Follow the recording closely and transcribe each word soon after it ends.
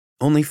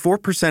Only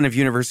 4% of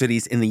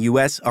universities in the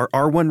U.S. are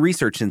R1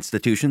 research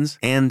institutions,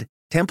 and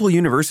Temple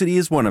University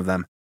is one of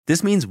them.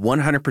 This means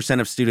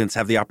 100% of students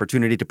have the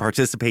opportunity to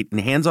participate in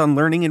hands-on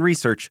learning and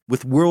research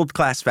with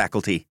world-class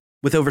faculty.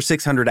 With over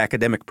 600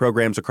 academic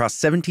programs across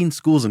 17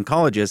 schools and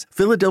colleges,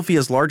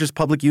 Philadelphia's largest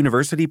public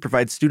university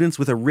provides students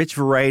with a rich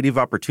variety of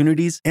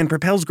opportunities and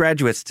propels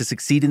graduates to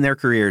succeed in their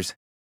careers.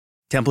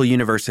 Temple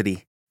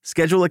University.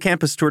 Schedule a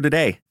campus tour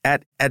today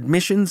at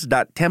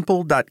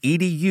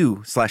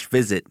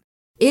admissions.temple.edu/visit.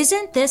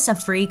 Isn't this a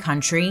free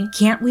country?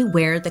 Can't we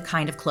wear the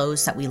kind of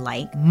clothes that we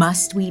like?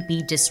 Must we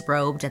be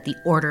disrobed at the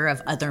order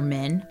of other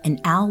men? An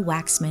Al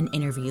Waxman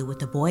interview with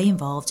the boy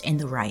involved in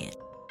the riot.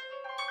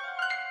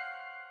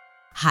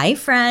 Hi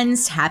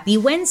friends, happy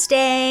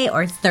Wednesday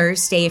or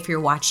Thursday if you're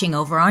watching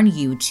over on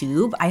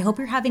YouTube. I hope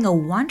you're having a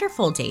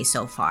wonderful day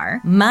so far.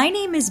 My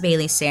name is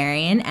Bailey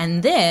Sarian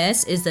and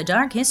this is the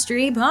Dark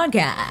History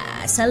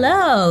Podcast.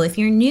 Hello, if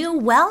you're new,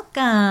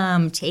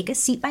 welcome. Take a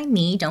seat by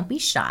me, don't be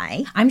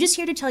shy. I'm just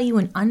here to tell you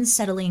an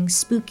unsettling,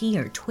 spooky,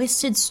 or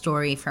twisted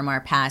story from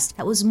our past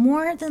that was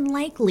more than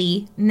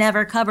likely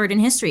never covered in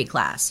history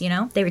class,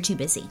 They were too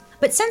busy.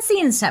 But since the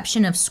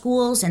inception of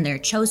schools and their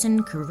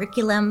chosen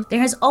curriculum,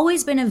 there has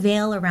always been a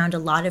veil around a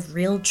lot of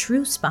real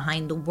truths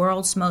behind the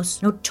world's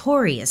most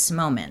notorious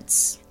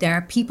moments. There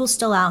are people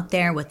still out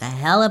there with a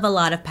hell of a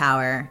lot of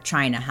power,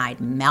 trying to hide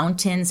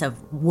mountains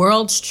of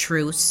world's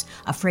truths,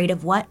 afraid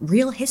of what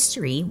real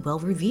history will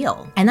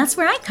reveal. And that's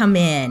where I come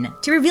in,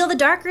 to reveal the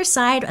darker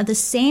side of the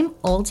same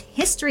old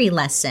history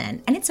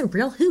lesson. And it's a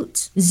real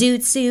hoot.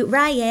 Zoot, Suit,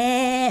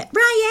 Riot,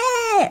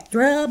 Riot!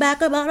 Throw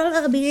back a bottle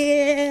of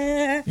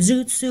beer.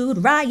 Zoot, Suit,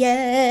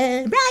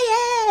 Riot,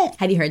 Riot!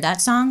 Have you heard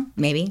that song?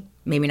 Maybe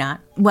not.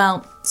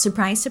 Well,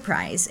 surprise,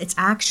 surprise, it's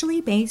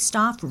actually based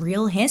off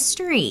real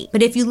history.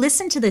 But if you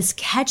listen to this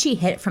catchy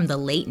hit from the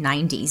late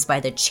 90s by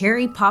the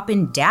Cherry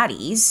Poppin'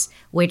 Daddies,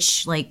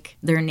 which,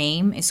 their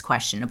name is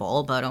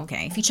questionable, but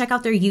okay. If you check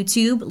out their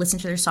YouTube, listen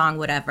to their song,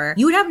 whatever,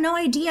 you would have no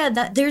idea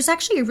that there's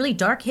actually a really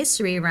dark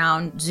history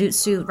around Zoot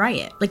Suit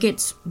Riot.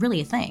 It's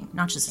really a thing,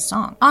 not just a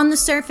song. On the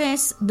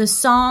surface, the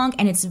song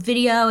and its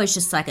video is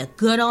just like a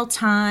good old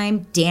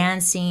time,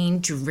 dancing,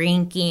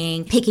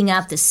 drinking, picking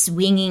up the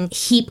swinging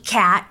heap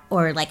cat,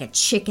 or like a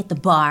chick at the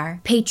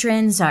bar.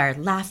 Patrons are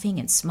laughing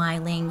and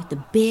smiling,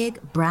 the big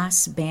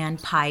brass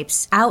band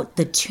pipes out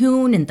the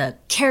tune, and the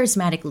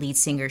charismatic lead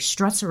singer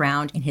struts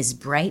around in his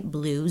bright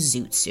blue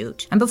zoot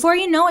suit. And before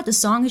you know it, the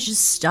song is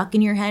just stuck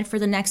in your head for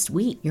the next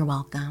week. You're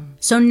welcome.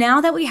 So now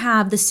that we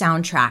have the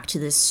soundtrack to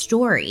this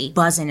story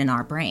buzzing in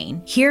our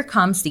brain, here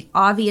comes the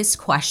obvious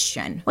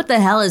question. What the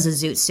hell is a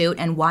zoot suit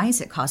and why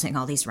is it causing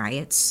all these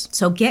riots?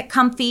 So get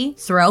comfy,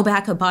 throw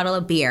back a bottle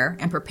of beer,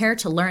 and prepare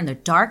to learn the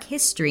dark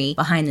history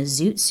behind the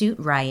Zoot Suit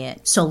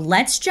Riot. So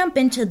let's jump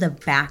into the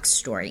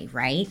backstory,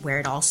 right? Where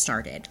it all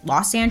started.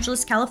 Los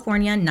Angeles,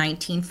 California,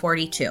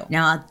 1942.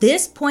 Now, at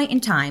this point in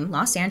time,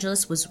 Los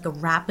Angeles was a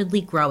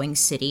rapidly growing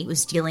city. It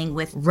was dealing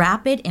with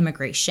rapid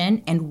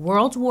immigration, and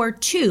World War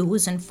II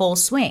was in full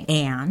swing.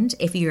 And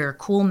if you're a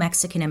cool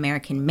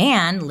Mexican-American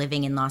man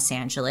living in Los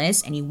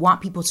Angeles and you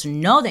want people to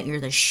know that you're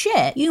the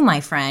shit, you,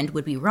 my friend,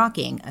 would be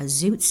rocking a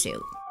zoot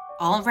suit.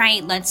 All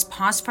right, let's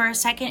pause for a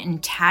second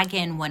and tag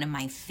in one of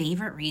my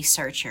favorite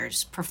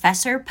researchers,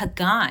 Professor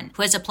Pagan,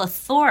 who has a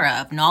plethora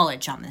of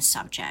knowledge on this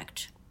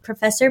subject.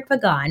 Professor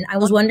Pagan, I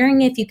was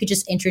wondering if you could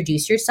just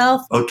introduce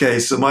yourself. Okay,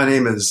 so my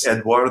name is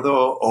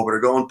Eduardo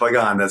Obregon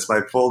Pagan. That's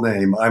my full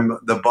name. I'm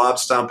the Bob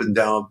Stompin'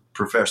 Down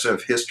Professor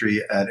of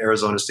History at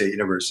Arizona State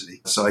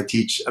University. So I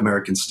teach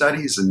American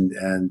Studies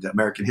and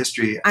American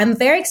History. I'm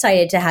very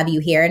excited to have you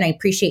here, and I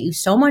appreciate you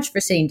so much for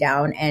sitting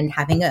down and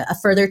having a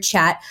further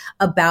chat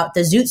about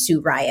the Zoot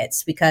Suit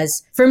riots,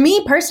 because for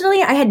me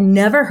personally, I had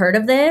never heard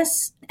of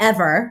this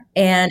ever,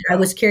 and I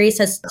was curious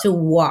as to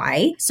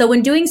why. So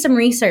when doing some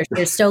research,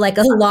 there's still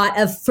a lot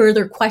of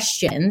further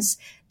questions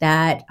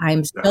that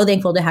I'm so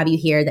thankful to have you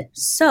here.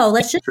 So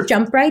let's just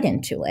jump right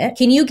into it.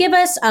 Can you give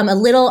us a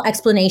little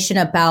explanation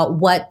about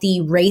what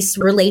the race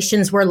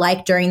relations were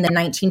like during the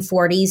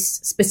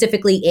 1940s,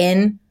 specifically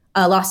in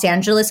Los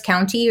Angeles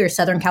County or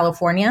Southern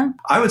California?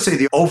 I would say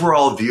the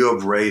overall view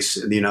of race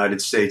in the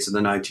United States in the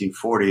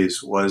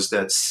 1940s was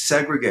that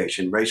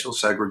segregation, racial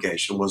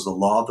segregation, was the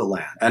law of the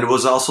land. And it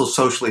was also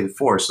socially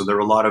enforced. So there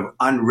were a lot of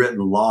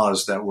unwritten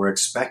laws that were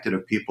expected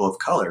of people of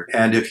color.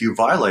 And if you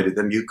violated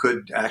them, you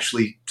could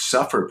actually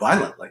suffer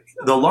violently.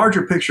 The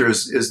larger picture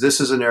is this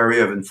is an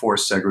area of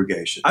enforced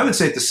segregation. I would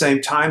say at the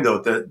same time,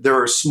 though, that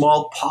there are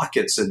small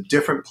pockets in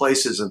different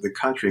places of the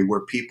country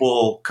where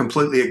people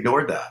completely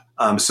ignored that.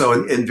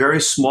 So in very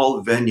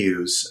small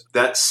venues,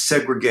 that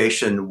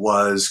segregation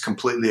was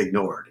completely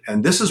ignored.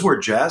 And this is where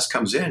jazz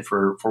comes in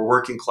for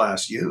working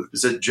class youth,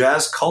 is that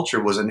jazz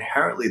culture was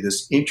inherently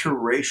this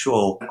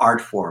interracial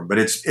art form. But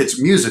it's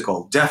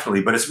musical,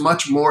 definitely, but it's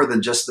much more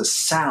than just the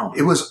sound.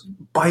 It was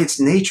by its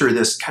nature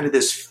this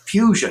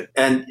fusion.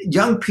 And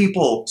young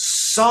people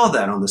saw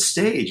that on the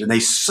stage, and they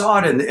saw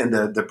it in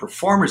the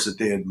performers that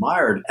they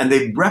admired, and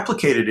they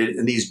replicated it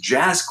in these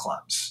jazz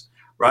clubs,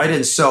 right?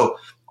 And so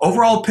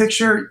Overall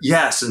picture,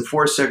 yes,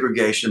 enforced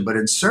segregation, but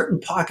in certain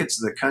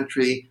pockets of the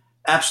country,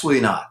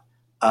 absolutely not.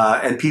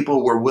 And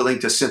people were willing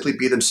to simply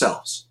be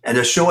themselves and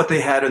to show what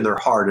they had in their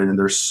heart and in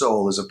their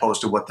soul as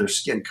opposed to what their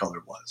skin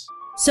color was.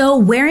 So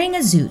wearing a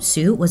zoot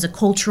suit was a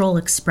cultural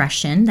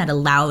expression that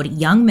allowed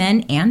young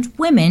men and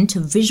women to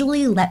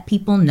visually let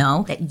people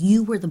know that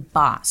you were the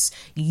boss,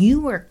 you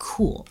were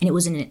cool, and it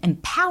was an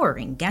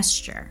empowering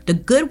gesture. The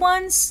good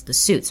ones, the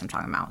suits I'm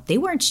talking about, they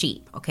weren't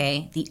cheap,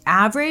 okay? The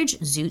average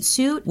zoot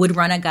suit would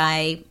run a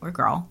guy or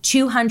girl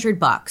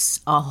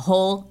 $200, a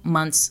whole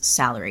month's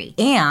salary,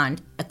 and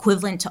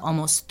equivalent to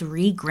almost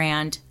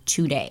 $3,000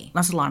 today.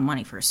 That's a lot of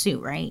money for a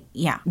suit, right?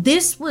 Yeah.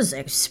 This was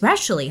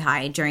especially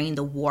high during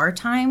the war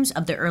times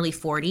of the early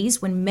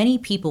 40s when many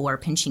people were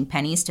pinching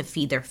pennies to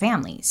feed their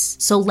families.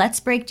 So let's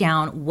break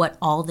down what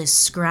all this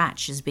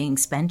scratch is being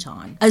spent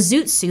on. A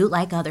zoot suit,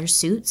 like other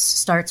suits,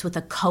 starts with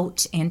a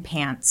coat and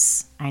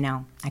pants. I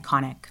know,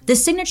 iconic. The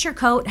signature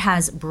coat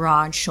has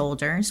broad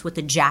shoulders with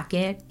a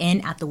jacket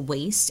in at the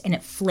waist, and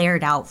it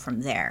flared out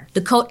from there.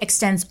 The coat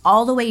extends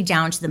all the way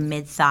down to the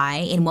mid-thigh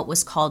in what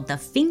was called the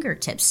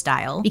fingertip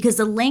style because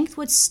the length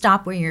would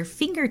stop where your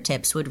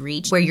fingertips would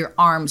reach where your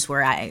arms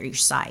were at your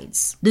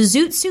sides. The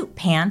zoot suit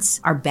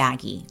pants are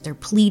baggy. They're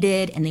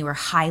pleated and they were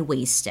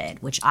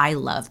high-waisted, which I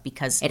love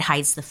because it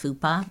hides the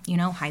fupa, you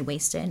know,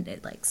 high-waisted.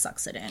 It like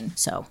sucks it in.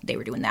 So they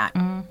were doing that.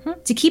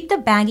 To keep the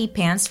baggy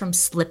pants from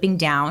slipping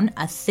down,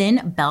 a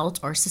thin belt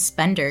or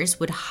suspenders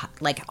would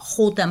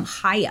hold them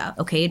high up,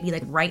 okay? It'd be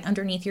like right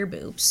underneath your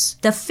boobs.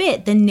 The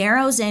fit then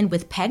narrows in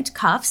with pegged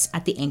cuffs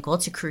at the ankle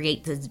to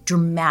create the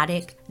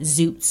dramatic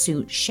zoot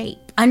suit shape.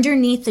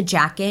 Underneath the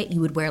jacket,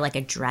 you would wear like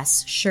a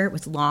dress shirt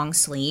with long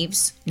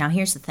sleeves. Now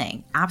here's the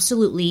thing,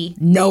 absolutely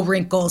no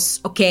wrinkles,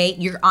 okay?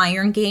 Your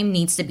iron game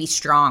needs to be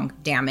strong,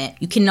 damn it.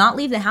 You cannot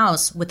leave the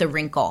house with a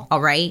wrinkle,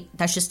 all right?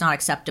 That's just not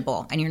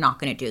acceptable, and you're not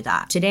gonna do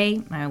that.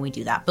 Today, we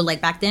do that, but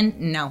like back then,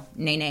 no,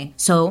 nay.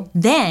 So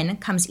then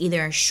comes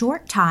either a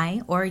short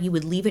tie or you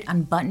would leave it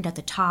unbuttoned at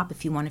the top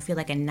if you want to feel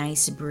like a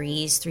nice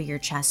breeze through your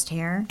chest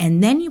hair.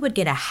 And then you would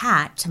get a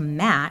hat to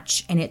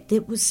match, and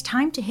it was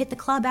time to hit the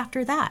club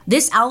after that.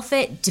 This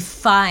outfit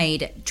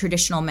defied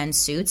traditional men's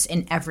suits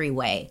in every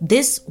way.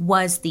 This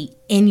was the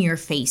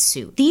in-your-face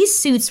suit. These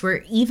suits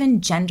were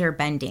even gender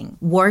bending.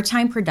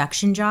 Wartime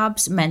production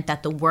jobs meant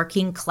that the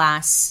working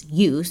class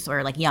youth,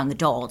 or like young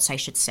adults, I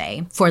should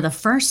say, for the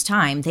first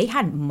time, they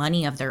had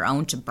money of their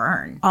own to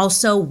burn.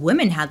 Also,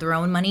 women had their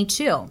own money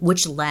too,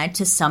 which led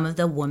to some of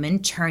the women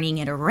turning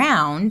it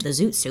around, the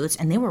zoot suits,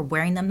 and they were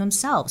wearing them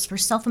themselves for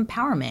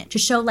self-empowerment to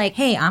show like,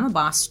 hey, I'm a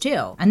boss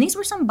too. And these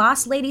were some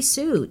boss lady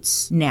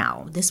suits.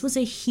 Now, this was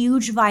a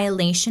huge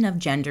violation of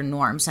gender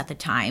norms at the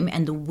time,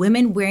 and the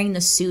women wearing the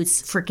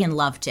suits freaking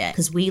loved it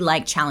because we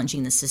like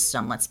challenging the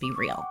system, let's be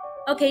real.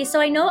 Okay, so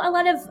I know a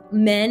lot of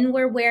men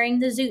were wearing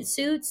the zoot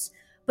suits,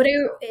 but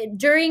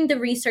during the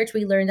research,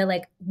 we learned that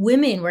like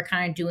women were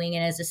kind of doing it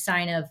as a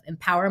sign of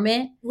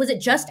empowerment. Was it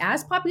just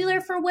as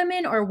popular for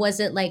women, or was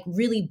it like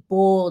really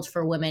bold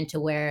for women to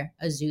wear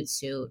a zoot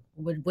suit?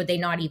 Would they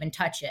not even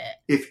touch it?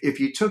 If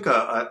you took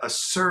a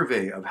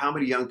survey of how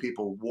many young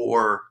people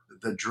wore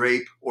the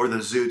drape or the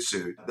zoot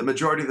suit, the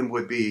majority of them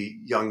would be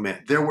young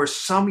men. There were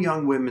some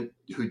young women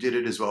who did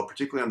it as well,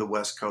 particularly on the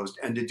West Coast,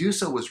 and to do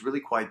so was really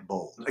quite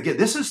bold. Again,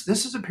 this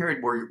is a period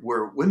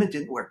where women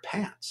didn't wear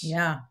pants.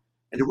 Yeah.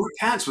 And to wear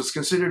pants was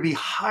considered to be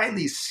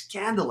highly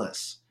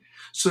scandalous.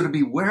 So to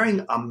be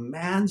wearing a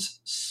man's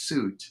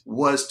suit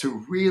was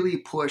to really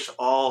push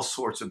all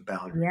sorts of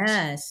boundaries.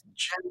 Yes.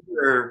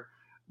 Gender,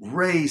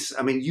 race,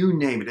 I mean, you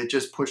name it. It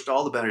just pushed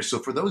all the boundaries. So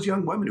for those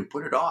young women who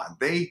put it on,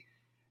 they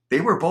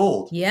were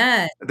bold.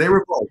 Yeah. They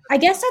were bold. I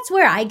guess that's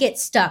where I get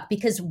stuck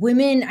because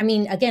women, I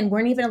mean, again,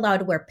 weren't even allowed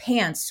to wear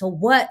pants. So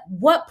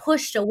what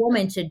pushed a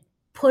woman to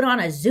put on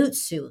a zoot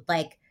suit?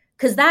 Like,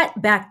 because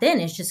that back then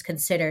is just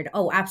considered,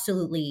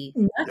 absolutely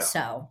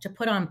nutso to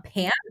put on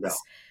pants. Yeah.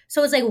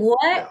 So it's like,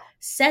 what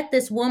set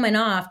this woman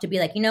off to be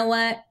like, you know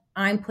what?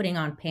 I'm putting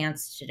on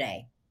pants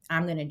today.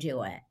 I'm going to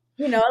do it.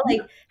 You know,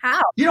 like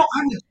how? You know,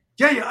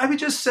 I would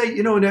just say,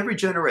 you know, in every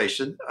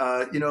generation,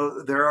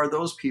 there are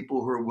those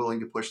people who are willing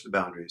to push the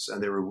boundaries,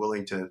 and they were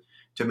willing to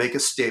make a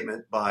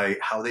statement by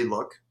how they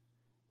look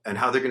and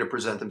how they're going to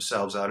present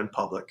themselves out in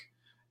public.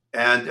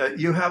 And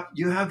you have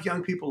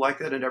young people like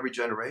that in every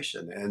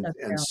generation.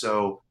 And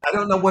so I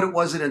don't know what it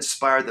was that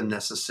inspired them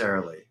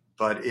necessarily,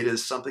 but it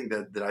is something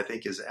that I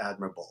think is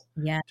admirable.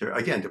 Yeah. To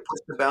push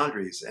the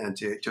boundaries and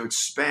to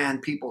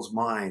expand people's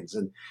minds.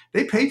 And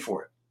they paid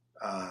for it.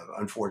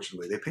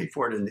 Unfortunately, they paid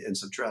for it in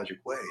some tragic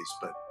ways,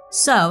 but.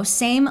 So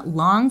same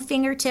long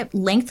fingertip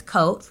length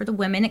coat for the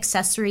women,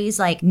 accessories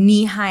like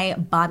knee-high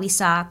bobby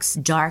socks,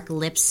 dark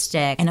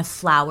lipstick, and a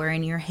flower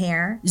in your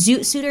hair.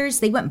 Zoot suiters,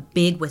 they went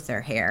big with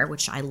their hair,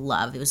 which I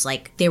love. It was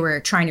like they were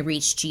trying to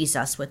reach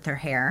Jesus with their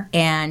hair.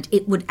 And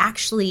it would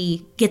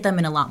actually get them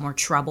in a lot more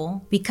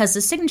trouble because the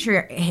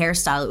signature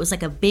hairstyle, it was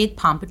like a big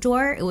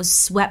pompadour. It was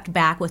swept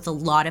back with a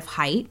lot of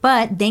height.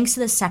 But thanks to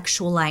the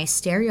sexualized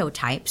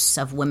stereotypes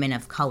of women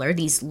of color,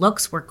 these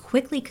looks were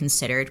quickly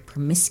considered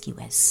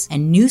promiscuous.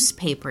 And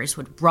newspapers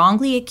would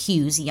wrongly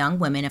accuse young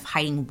women of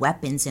hiding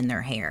weapons in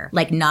their hair,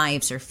 like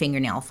knives or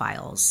fingernail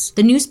files.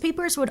 The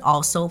newspapers would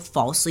also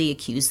falsely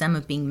accuse them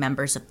of being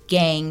members of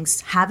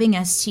gangs, having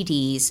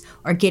STDs,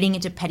 or getting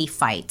into petty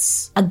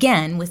fights.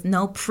 Again, with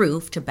no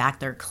proof to back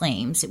their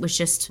claims, it was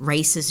just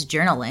racist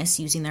journalists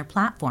using their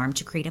platform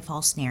to create a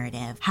false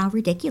narrative. How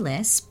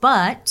ridiculous,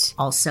 but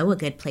also a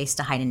good place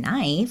to hide a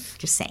knife,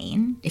 just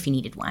saying, if you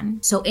needed one.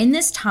 So in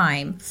this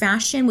time,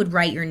 fashion would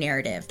write your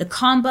narrative. The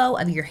combo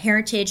of your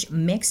heritage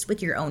mixed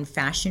with your own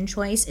fashion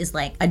choice is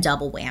like a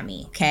double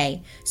whammy,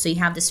 okay? So you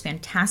have this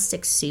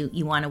fantastic suit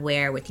you want to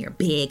wear with your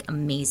big,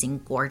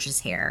 amazing, gorgeous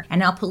hair. And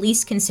now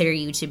police consider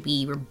you to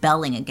be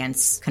rebelling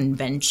against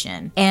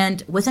convention.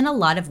 And within a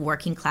lot of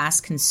working class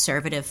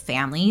conservative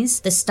families,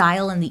 the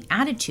style and the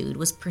attitude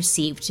was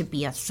perceived to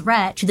be a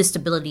threat to the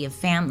stability of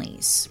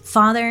families.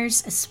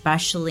 Fathers,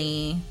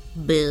 especially,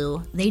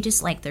 boo, they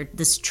just like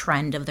this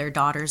trend of their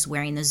daughters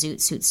wearing the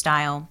zoot suit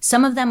style.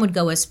 Some of them would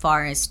go as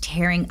far as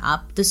tearing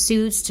up the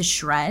suits to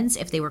shreds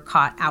if they were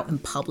caught out in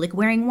public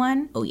wearing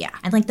one. Oh yeah.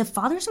 And like the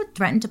fathers would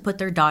threaten to put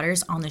their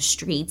daughters on the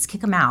streets,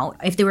 kick them out,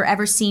 if they were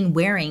ever seen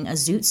wearing a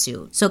zoot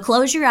suit. So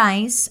close your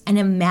eyes and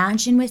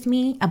imagine with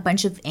me a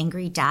bunch of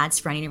angry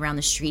dads running around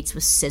the streets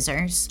with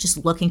scissors,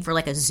 just looking for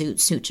like a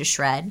zoot suit to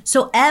shred.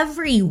 So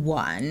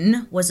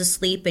everyone was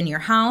asleep in your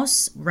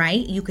house,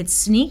 right? You could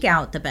sneak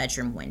out the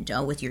bedroom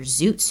window with your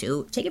zoot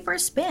suit, take it for a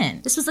spin.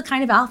 This was the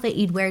kind of outfit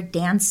you'd wear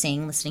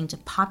dancing, listening to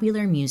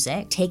popular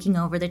music, taking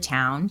over the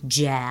town,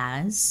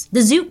 jazz. The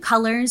zoot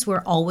colors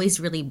were always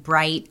really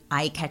bright,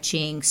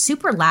 eye-catching,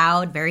 super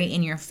loud, very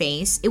in your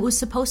face. It was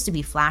supposed to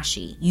be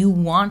flashy. You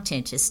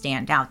wanted to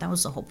stand out. That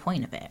was the whole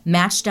point of it.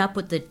 Matched up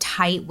with the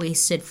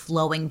tight-waisted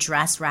flowing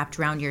dress wrapped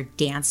around your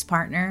dance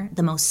partner,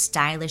 the most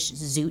stylish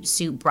zoot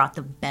suit brought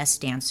the best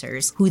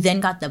dancers, who then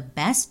got the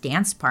best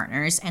dance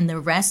partners, and the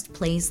rest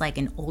plays like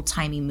an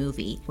old-timey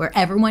movie where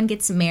everyone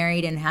gets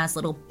married and has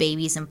little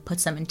babies and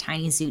puts them in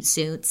tiny zoot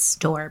suits.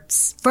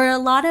 Dorps. For a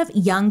lot of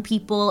young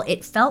people,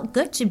 it felt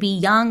good to be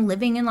young,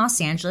 living in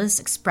Los Angeles,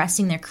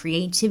 expressing their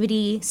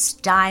creativity,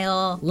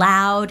 style,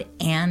 loud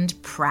and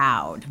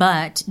proud.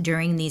 But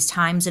during these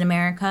times in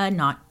America,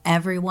 not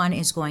everyone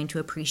is going to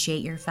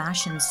appreciate your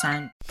fashion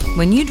sense.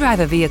 When you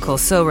drive a vehicle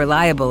so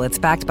reliable it's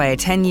backed by a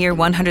 10-year,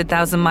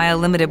 100,000-mile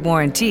limited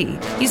warranty,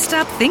 you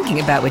stop thinking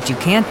about what you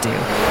can't do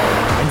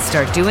and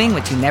start doing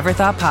what you never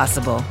thought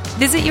possible.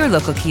 Visit your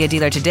local Kia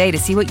dealer today to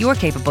see what you're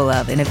capable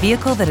of in a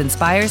vehicle that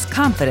inspires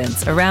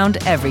confidence around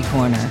every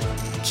corner.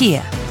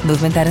 Kia,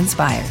 movement that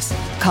inspires.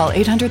 Call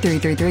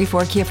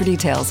 800-333-4KIA for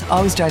details.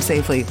 Always drive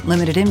safely.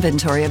 Limited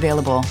inventory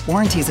available.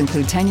 Warranties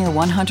include 10-year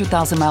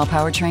 100,000-mile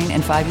powertrain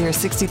and 5-year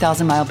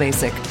 60,000-mile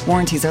basic.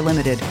 Warranties are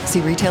limited.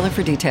 See retailer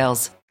for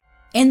details.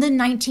 In the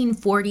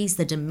 1940s,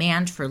 the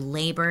demand for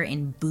labor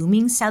in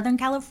booming Southern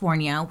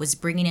California was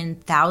bringing in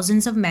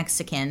thousands of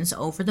Mexicans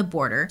over the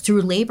border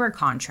through labor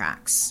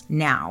contracts.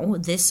 Now,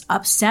 this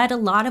upset a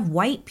lot of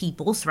white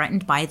people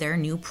threatened by their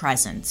new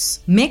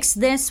presence. Mix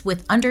this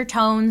with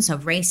undertones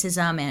of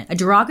racism and a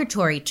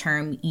derogatory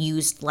term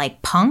used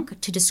like punk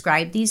to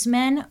describe these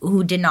men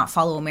who did not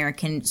follow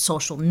American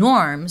social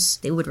norms.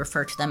 They would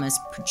refer to them as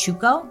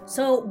pachuco.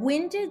 So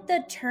when did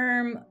the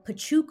term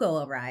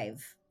pachuco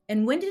arrive?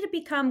 And when did it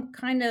become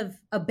kind of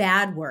a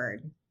bad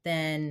word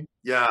than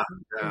the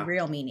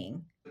real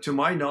meaning? To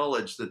my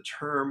knowledge, the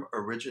term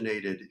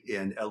originated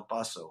in El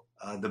Paso.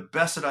 The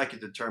best that I could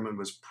determine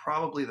was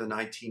probably the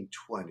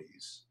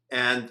 1920s.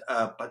 And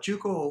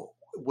Pachuco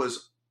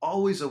was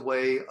always a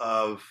way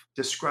of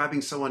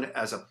describing someone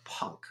as a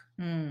punk,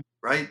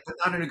 right? But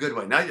not in a good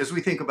way. Now, as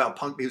we think about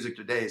punk music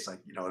today, it's like,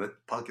 that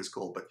punk is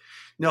cool. But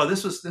no,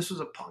 this was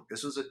a punk.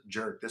 This was a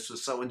jerk. This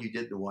was someone you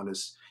didn't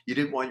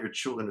want your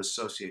children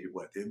associated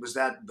with. It was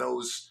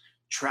those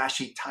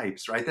trashy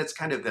types, right? That's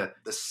kind of the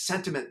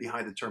sentiment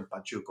behind the term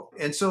Pachuco.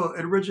 And so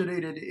it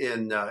originated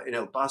in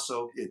El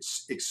Paso. It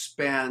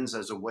expands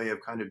as a way of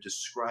kind of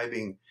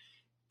describing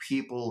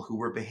people who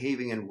were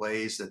behaving in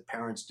ways that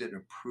parents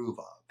didn't approve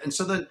of. And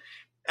so then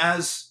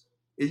as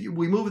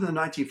we move in the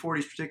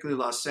 1940s,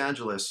 particularly Los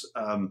Angeles,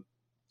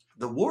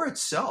 the war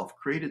itself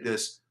created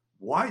this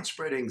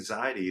widespread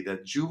anxiety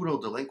that juvenile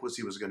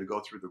delinquency was going to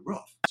go through the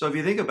roof. So if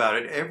you think about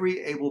it, every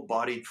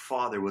able-bodied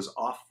father was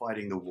off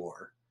fighting the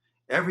war.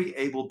 Every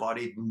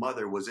able-bodied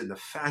mother was in the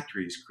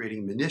factories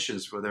creating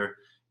munitions for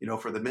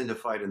the men to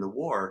fight in the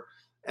war.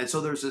 And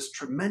so there's this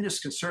tremendous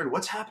concern.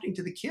 What's happening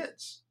to the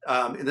kids?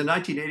 In the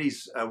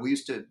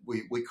 1980s,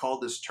 we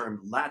called this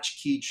term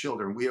latchkey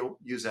children. We don't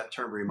use that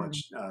term very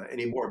much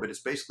anymore, but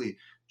it's basically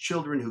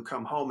children who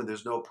come home and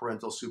there's no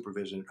parental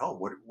supervision at home.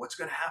 What's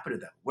going to happen to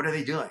them? What are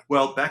they doing?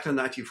 Well, back in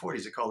the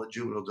 1940s, they called it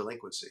juvenile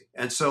delinquency.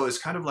 And so it's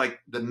kind of like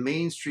the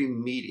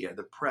mainstream media,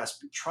 the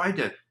press, tried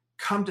to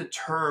come to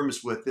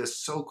terms with this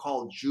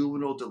so-called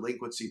juvenile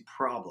delinquency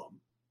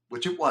problem,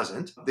 which it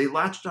wasn't. They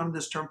latched on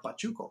this term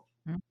Pachuco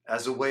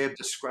as a way of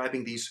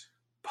describing these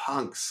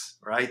punks,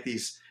 right?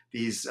 These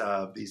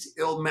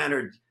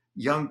ill-mannered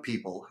young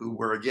people who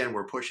were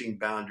pushing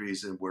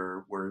boundaries and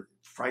were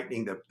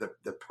frightening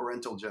the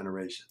parental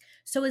generation.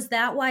 So is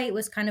that why it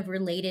was kind of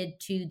related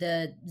to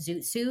the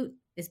Zoot suit?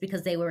 Is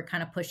because they were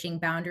kind of pushing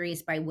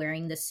boundaries by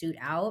wearing the suit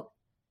out?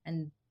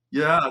 And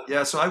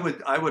Yeah. So I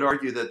would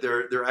argue that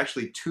there are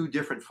actually two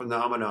different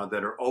phenomena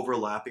that are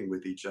overlapping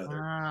with each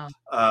other. wow.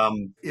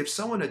 If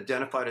someone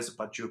identified as a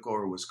pachuco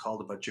or was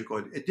called a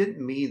pachuco, it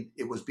didn't mean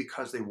it was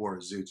because they wore a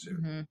zoot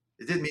suit. Mhm.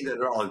 It didn't mean that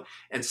at all.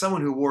 And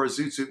someone who wore a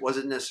zoot suit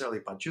wasn't necessarily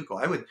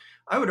pachuco.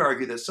 I would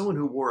argue that someone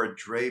who wore a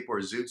drape or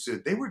a zoot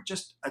suit, they were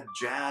just a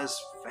jazz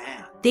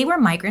fan. They were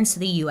migrants to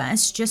the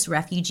U.S., just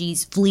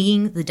refugees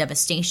fleeing the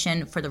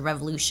devastation for the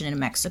revolution in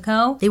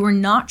Mexico. They were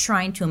not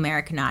trying to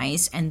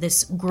Americanize, and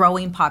this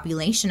growing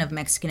population of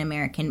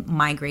Mexican-American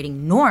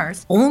migrating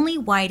north only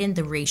widened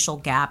the racial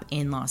gap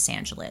in Los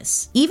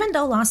Angeles. Even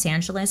though Los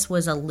Angeles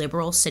was a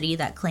liberal city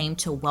that claimed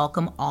to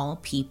welcome all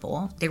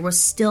people, there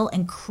was still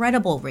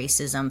incredible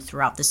racism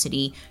throughout the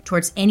city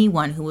towards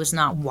anyone who was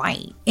not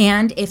white.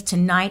 And if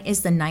tonight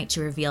is the night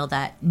to reveal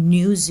that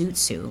new zoot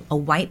suit, a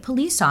white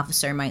police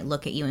officer might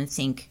look at you and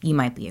think you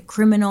might be a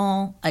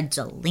criminal, a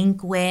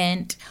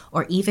delinquent,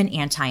 or even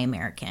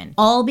anti-American.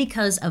 All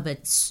because of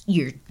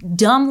your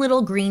dumb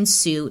little green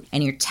suit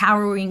and your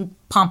towering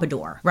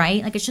pompadour,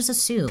 right? Like, it's just a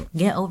suit.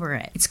 Get over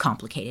it. It's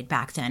complicated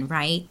back then,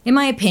 right? In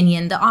my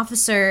opinion, the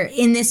officer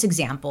in this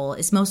example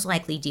is most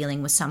likely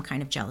dealing with some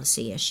kind of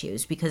jealousy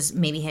issues because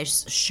maybe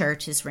his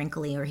shirt is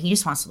wrinkly or he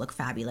just wants to look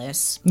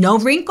fabulous. No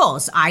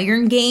wrinkles.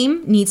 Iron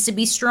game needs to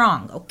be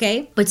strong,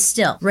 okay? But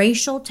still,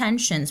 racial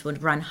tensions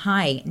would run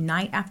high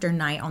night after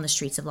night on the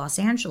streets of Los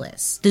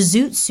Angeles. The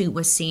zoot suit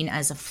was seen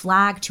as a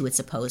flag to its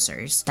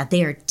opposers that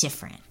they are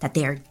different, that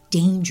they are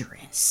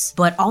dangerous.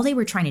 But all they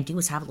were trying to do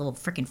was have a little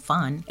freaking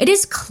fun. It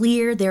is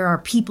clear there are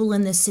people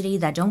in this city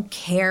that don't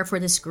care for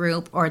this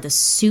group or the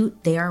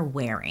suit they are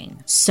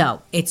wearing.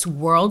 So it's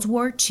World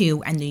War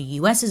II and the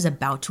US is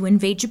about to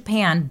invade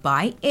Japan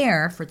by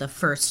air for the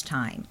first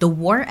time. The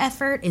war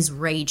effort is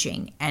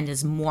raging, and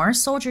as more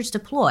soldiers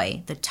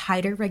deploy, the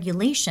tighter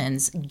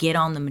regulations get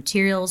on the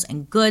materials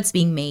and goods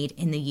being made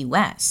in the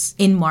US.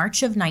 In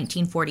March of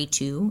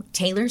 1942,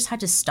 tailors had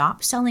to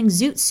stop selling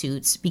zoot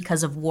suits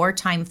because of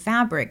wartime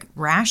fabric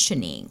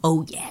rationing.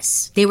 Oh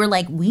yes. They were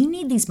like, we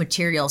need these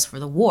materials for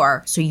the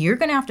war, so you're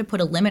gonna have to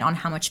put a limit on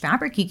how much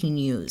fabric you can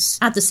use.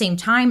 At the same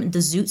time, the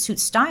zoot suit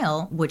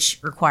style, which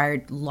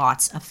required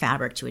lots of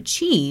fabric to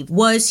achieve,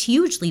 was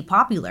hugely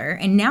popular,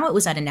 and now it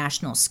was at a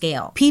national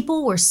scale.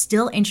 People were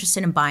still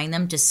interested in buying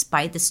them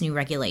despite this new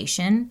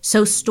regulation,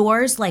 so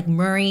stores like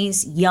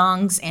Murray's,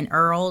 Young's, and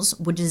Earl's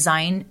would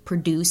design,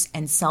 produce,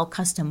 and sell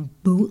custom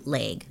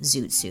bootleg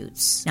zoot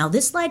suits. Now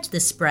this led to the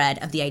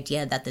spread of the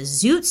idea that the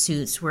zoot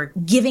suits were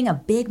giving a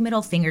big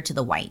middle finger to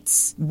the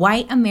whites.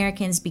 White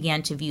Americans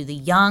began to view the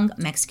young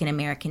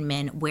Mexican-American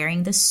men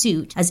wearing the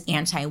suit as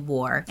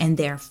anti-war and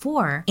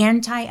therefore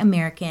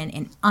anti-American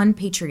and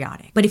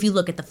unpatriotic. But if you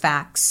look at the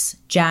facts,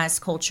 jazz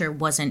culture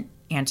wasn't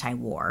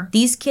anti-war.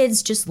 These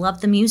kids just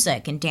love the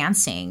music and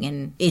dancing,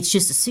 and it's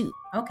just a suit.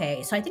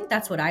 Okay, so I think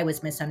that's what I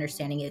was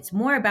misunderstanding. It's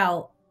more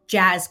about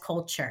jazz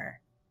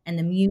culture and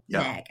the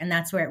music, and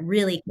that's where it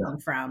really came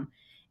from.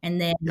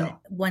 And then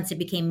once it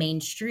became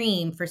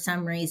mainstream, for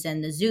some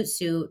reason, the zoot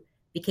suit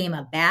became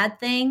a bad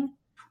thing.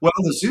 Well,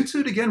 the zoot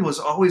suit, again, was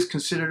always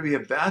considered to be a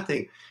bad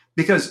thing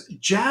because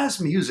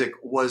jazz music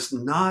was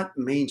not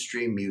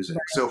mainstream music.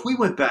 Right. So if we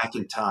went back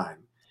in time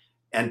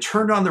and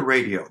turned on the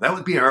radio, that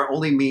would be our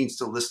only means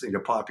to listening to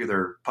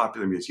popular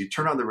music. You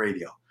turn on the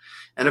radio.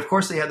 And of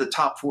course, they had the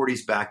top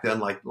 40s back then,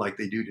 like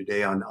they do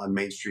today on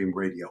mainstream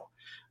radio.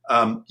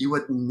 You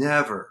would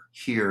never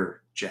hear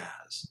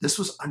jazz. This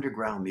was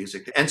underground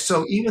music. And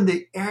so even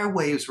the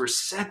airwaves were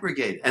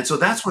segregated. And so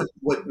that's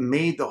what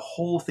made the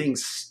whole thing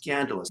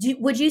scandalous.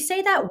 Would you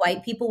say that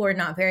white people were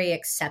not very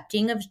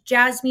accepting of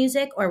jazz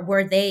music, or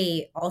were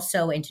they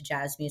also into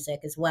jazz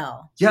music as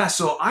well? Yeah,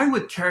 so I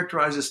would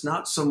characterize this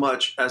not so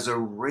much as a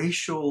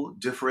racial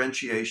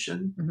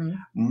differentiation,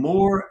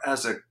 more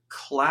as a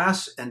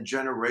class and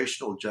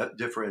generational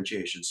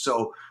differentiation.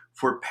 So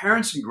for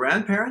parents and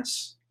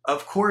grandparents,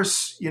 of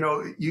course,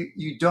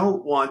 you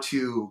don't want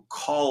to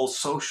call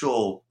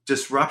social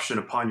disruption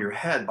upon your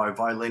head by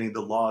violating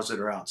the laws that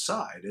are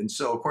outside. And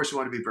so, of course, you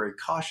want to be very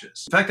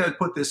cautious. In fact, I'd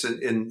put this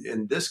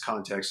in this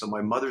context. On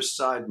my mother's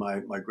side,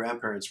 my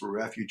grandparents were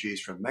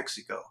refugees from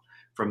Mexico,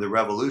 from the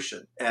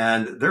revolution.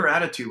 And their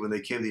attitude when they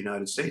came to the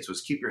United States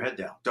was keep your head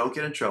down. Don't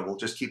get in trouble.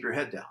 Just keep your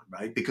head down,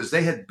 right? Because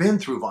they had been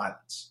through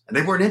violence and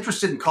they weren't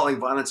interested in calling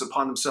violence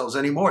upon themselves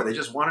anymore. They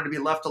just wanted to be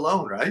left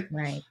alone, right?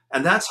 Right.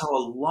 And that's how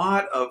a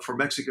lot of, for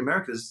Mexican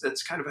Americans,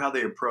 that's kind of how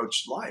they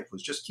approached life,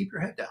 was just keep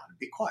your head down and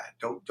be quiet.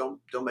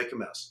 Don't make a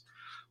mess.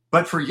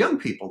 But for young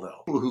people,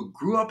 though, who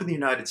grew up in the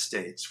United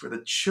States, for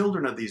the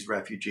children of these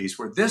refugees,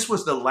 where this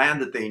was the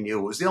land that they knew,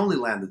 it was the only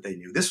land that they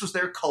knew, this was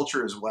their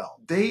culture as well.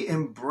 They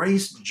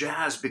embraced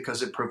jazz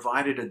because it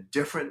provided a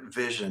different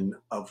vision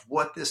of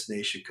what this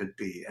nation could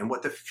be and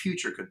what the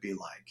future could be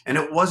like. And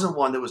it wasn't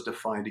one that was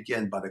defined,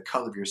 again, by the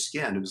color of your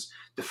skin. It was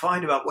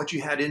defined about what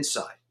you had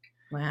inside.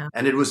 Wow.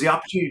 And it was the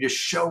opportunity to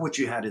show what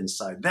you had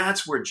inside.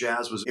 That's where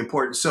jazz was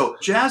important. So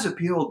jazz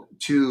appealed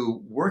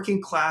to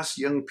working class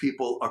young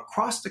people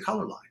across the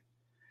color line.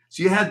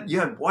 So you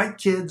had white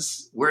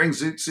kids wearing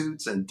zoot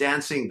suits and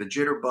dancing the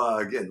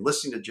jitterbug and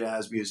listening to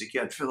jazz music. You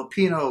had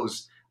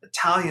Filipinos,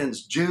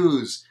 Italians,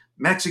 Jews,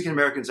 Mexican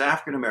Americans,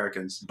 African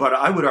Americans. But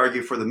I would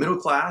argue for the middle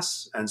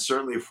class and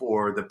certainly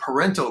for the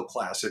parental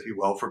class, if you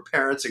will, for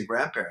parents and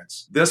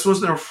grandparents, this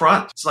was an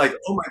affront. It's like,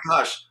 oh my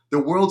gosh, the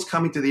world's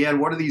coming to the end.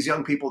 What are these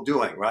young people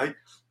doing, right?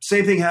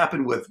 Same thing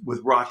happened with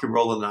rock and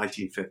roll in the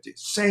 1950s.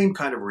 Same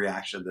kind of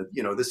reaction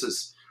that, this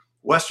is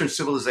Western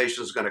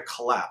civilization is going to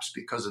collapse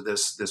because of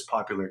this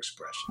popular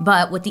expression.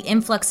 But with the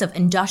influx of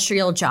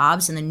industrial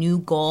jobs and the new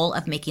goal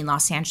of making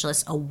Los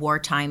Angeles a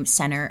wartime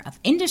center of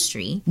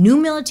industry, new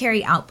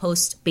military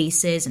outposts,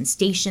 bases, and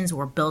stations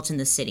were built in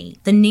the city.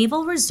 The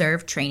Naval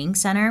Reserve Training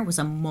Center was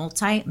a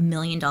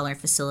multi-million-dollar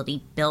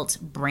facility built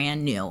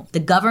brand new.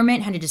 The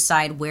government had to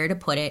decide where to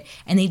put it,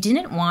 and they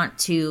didn't want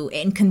to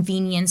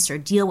inconvenience or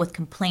deal with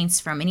complaints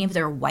from any of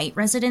their white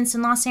residents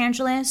in Los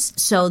Angeles.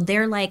 So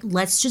they're like,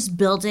 let's just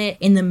build it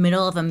in the middle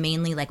of a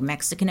mainly like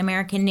Mexican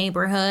American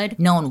neighborhood.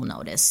 No one will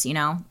notice,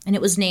 And it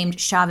was named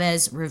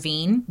Chavez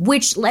Ravine,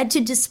 which led to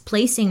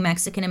displacing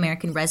Mexican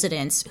American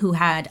residents who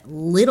had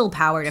little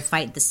power to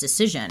fight this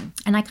decision.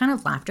 And I kind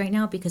of laughed right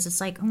now because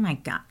it's like, oh my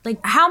God, like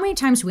how many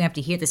times do we have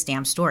to hear this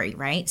damn story,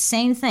 right?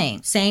 Same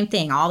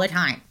thing all the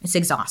time. It's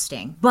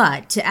exhausting.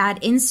 But to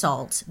add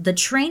insult, the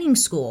training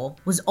school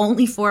was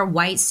only for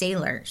white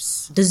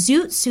sailors. The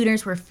Zoot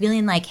suitors were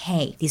feeling like,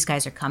 hey, these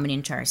guys are coming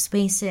into our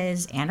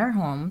spaces and our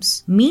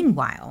homes.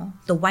 Meanwhile,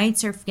 the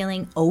whites are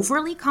feeling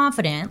overly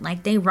confident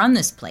like they run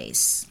this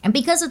place. And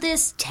because of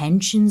this,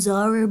 tensions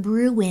are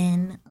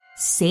a-brewing.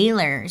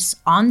 Sailors,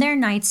 on their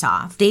nights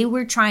off, they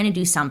were trying to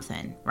do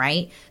something,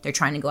 right? They're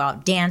trying to go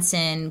out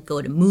dancing,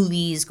 go to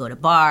movies, go to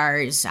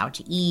bars, out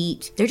to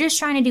eat. They're just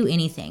trying to do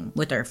anything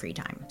with their free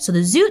time. So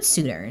the Zoot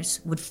suitors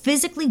would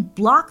physically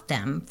block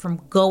them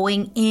from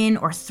going in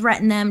or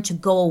threaten them to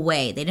go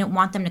away. They didn't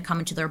want them to come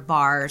into their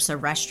bars, their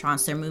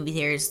restaurants, their movie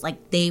theaters.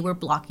 Like they were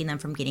blocking them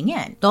from getting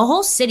in. The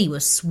whole city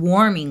was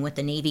swarming with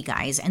the Navy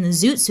guys, and the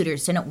Zoot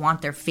suitors didn't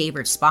want their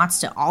favorite spots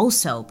to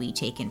also be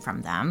taken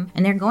from them,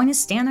 and they're going to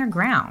stand their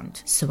ground.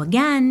 So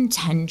again,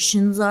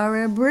 tensions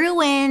are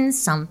a-brewing.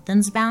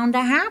 Something's bound to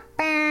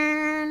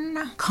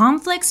happen.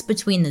 Conflicts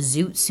between the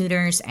Zoot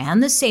suitors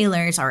and the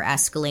sailors are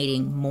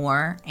escalating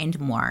more and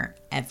more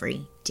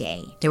every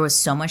day. There was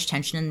so much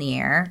tension in the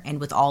air, and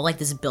with all like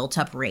this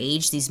built-up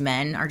rage, these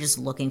men are just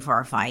looking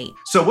for a fight.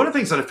 So one of the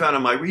things that I found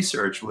in my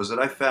research was that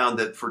I found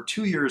that for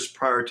 2 years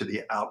prior to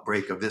the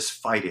outbreak of this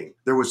fighting,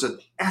 there was an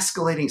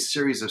escalating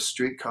series of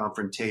street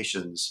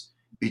confrontations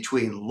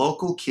between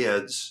local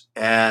kids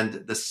and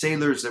the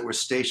sailors that were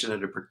stationed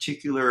at a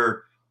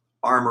particular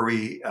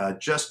armory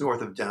just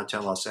north of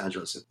downtown Los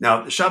Angeles.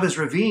 Now, the Chavez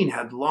Ravine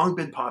had long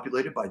been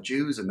populated by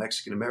Jews and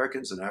Mexican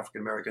Americans and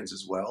African Americans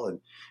as well.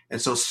 And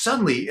so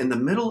suddenly, in the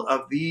middle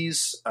of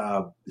these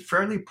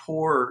fairly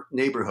poor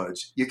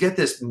neighborhoods, you get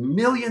this $1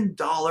 million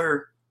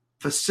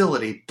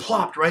facility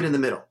plopped right in the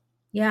middle.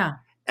 Yeah.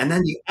 And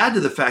then you add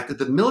to the fact that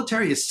the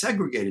military is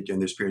segregated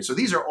during this period. So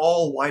these are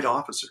all white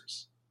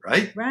officers.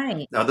 Right?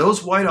 Right. Now,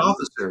 those white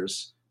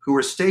officers who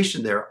were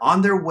stationed there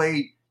on their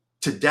way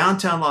to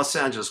downtown Los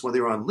Angeles when they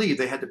were on leave,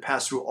 they had to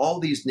pass through all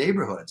these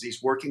neighborhoods,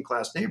 these working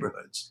class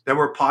neighborhoods that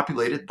were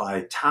populated by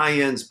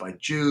Italians, by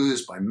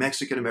Jews, by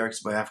Mexican Americans,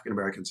 by African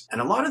Americans.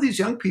 And a lot of these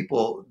young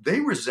people, they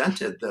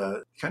resented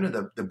the kind of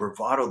the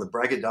bravado, the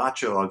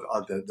braggadocio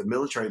of the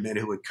military men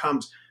who would come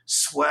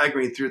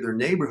swaggering through their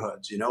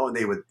neighborhoods,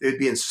 and they'd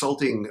be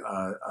insulting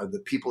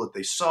the people that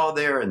they saw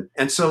there.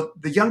 And so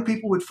the young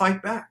people would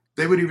fight back.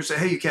 They would even say,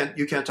 hey,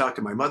 you can't talk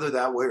to my mother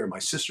that way or my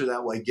sister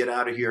that way. Get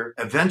out of here.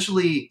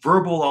 Eventually,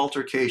 verbal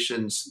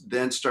altercations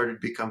then started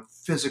to become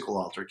physical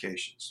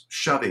altercations,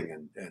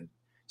 shoving and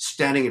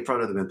standing in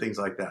front of them and things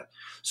like that.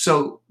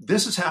 So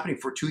this is happening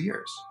for 2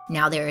 years.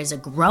 Now, there is a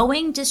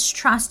growing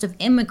distrust of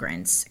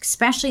immigrants,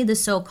 especially the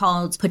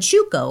so-called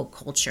Pachuco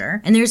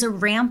culture, and there's a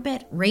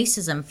rampant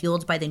racism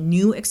fueled by the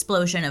new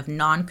explosion of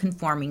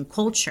non-conforming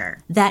culture.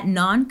 That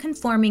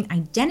non-conforming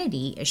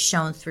identity is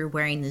shown through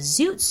wearing the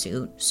Zoot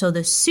suit, so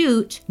the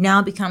suit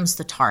now becomes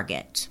the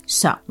target.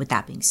 So, with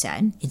that being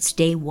said, it's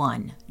day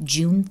 1,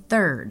 June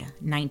 3rd,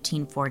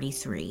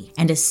 1943,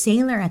 and a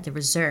sailor at the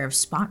reserve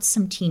spots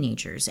some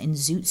teenagers in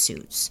Zoot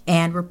suits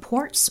and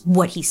reports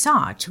what he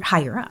saw to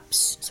higher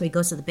ups. So he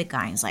goes to the big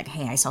guy and is like,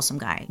 hey, I saw some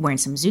guy wearing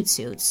some Zoot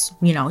suits,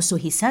 so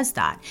he says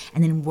that.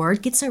 And then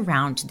word gets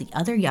around to the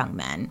other young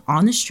men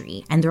on the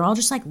street, and they're all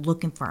just like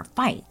looking for a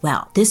fight.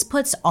 Well, this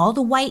puts all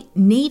the white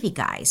Navy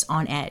guys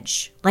on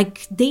edge.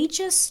 Like they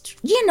just,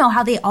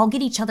 how they all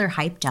get each other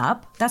hyped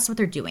up? That's what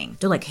they're doing.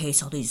 They're like, hey,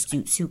 so these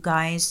Zoot suit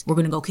guys, we're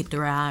gonna go kick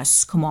their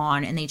ass, come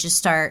on. And they just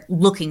start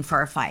looking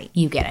for a fight.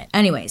 You get it.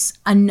 Anyways,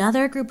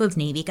 another group of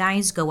Navy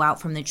guys go out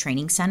from the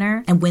training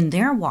center. And when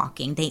they're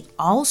walking, they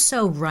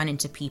also run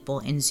into people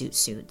in zoot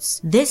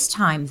suits. This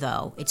time,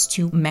 though, it's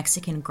 2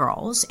 Mexican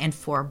girls and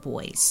 4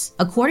 boys.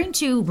 According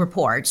to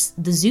reports,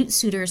 the zoot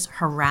suiters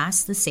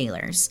harassed the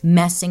sailors,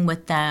 messing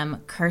with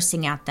them,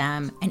 cursing at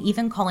them, and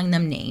even calling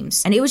them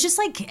names. And it was just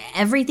like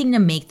everything to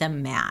make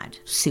them mad.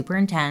 Super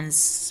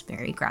intense,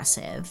 very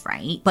aggressive,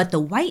 right? But the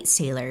white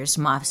sailors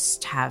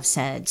must have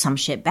said some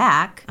shit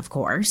back, of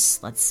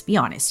course, let's be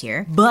honest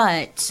here.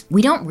 But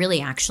we don't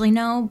really actually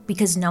know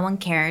because no one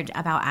cared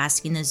about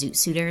asking the zoot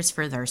suiters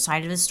for their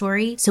side of the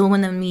story. So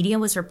when the media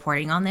was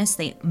reporting on this,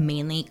 they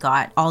mainly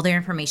got all their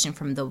information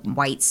from the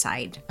white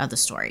side of the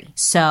story.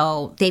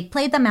 So they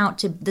played them out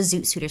to the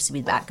zoot suiters to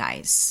be the bad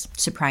guys.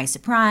 Surprise,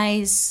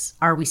 surprise.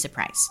 Are we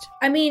surprised?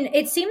 I mean,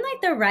 it seemed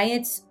like the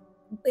riots,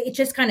 it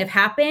just kind of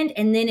happened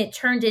and then it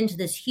turned into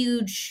this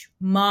huge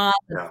mob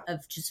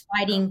of just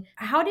fighting.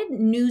 How did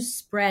news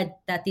spread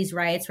that these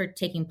riots were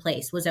taking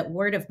place? Was it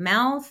word of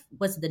mouth?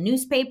 Was it the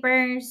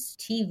newspapers,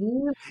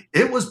 TV?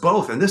 It was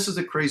both. And this is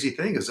the crazy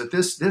thing is that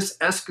this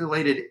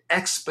escalated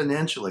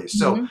exponentially.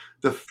 So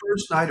the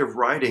first night of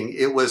rioting,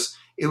 it was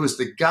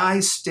the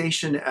guys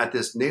stationed at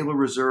this Naval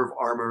Reserve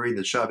Armory in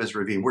the Chavez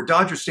Ravine, where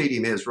Dodger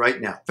Stadium is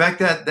right now. In fact,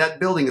 that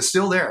building is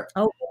still there.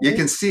 Oh, you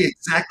can see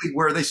exactly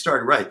where they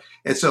started, right?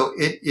 And so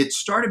it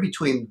started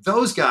between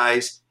those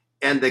guys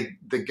and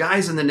the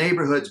guys in the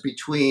neighborhoods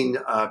between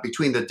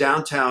the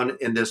downtown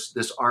and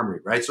this armory,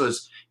 right? So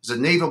as the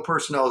naval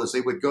personnel, as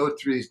they would go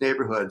through these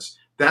neighborhoods,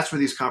 that's where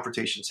these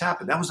confrontations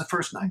happened. That was the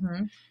first night.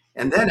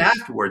 And then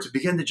afterwards, it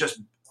began to just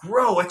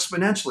grow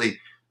exponentially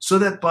so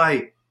that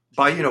by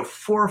 4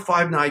 or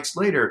 5 nights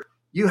later,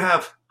 you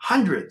have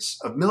hundreds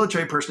of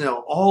military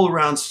personnel all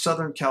around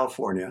Southern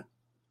California.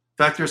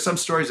 In fact, there's some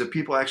stories that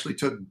people actually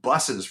took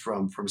buses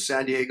from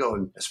San Diego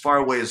and as far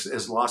away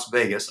as Las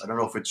Vegas. I don't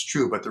know if it's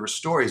true, but there were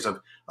stories of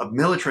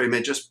military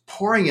men just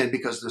pouring in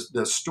because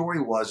the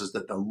story was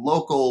that the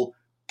local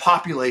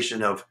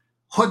population of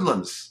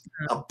hoodlums,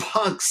 of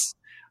punks,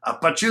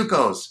 of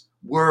pachucos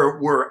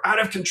were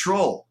out of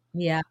control.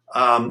 Yeah.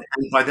 And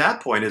by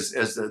that point, as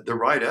the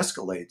riot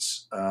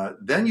escalates,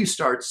 then you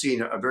start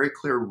seeing a very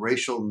clear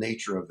racial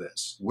nature of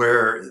this,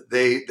 where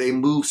they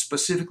move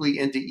specifically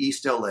into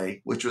East LA,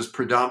 which was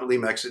predominantly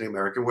Mexican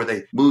American, where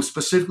they moved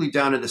specifically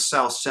down into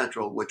South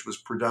Central, which was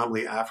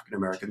predominantly African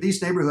American.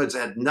 These neighborhoods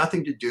had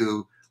nothing to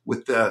do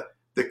with the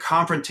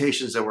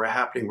confrontations that were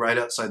happening right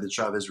outside the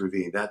Chavez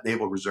Ravine, that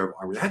Naval Reserve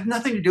Army. It had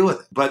nothing to do with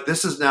it. But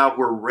this is now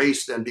where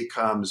race then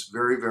becomes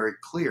very, very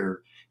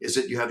clear, is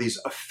that you have these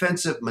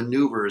offensive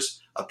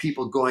maneuvers of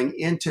people going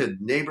into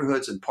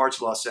neighborhoods and parts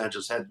of Los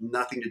Angeles had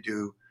nothing to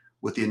do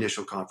with the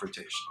initial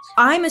confrontations.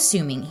 I'm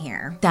assuming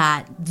here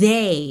that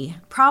they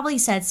probably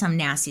said some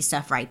nasty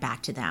stuff right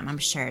back to them. I'm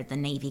sure the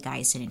Navy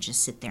guys didn't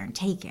just sit there and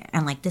take it.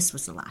 And like this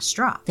was the last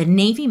straw. The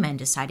Navy men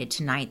decided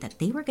tonight that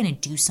they were going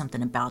to do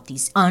something about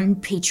these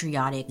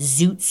unpatriotic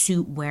zoot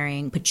suit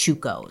wearing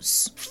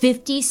pachucos.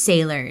 50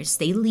 sailors,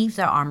 they leave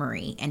their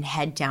armory and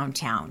head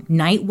downtown.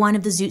 Night 1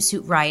 of the zoot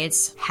suit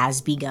riots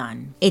has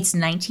begun. It's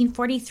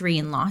 1943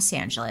 in Los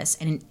Angeles,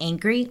 and an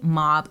angry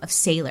mob of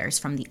sailors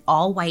from the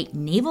all-white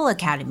Naval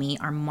Academy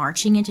are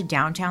marching into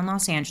downtown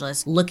Los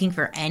Angeles looking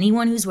for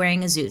anyone who's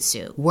wearing a zoot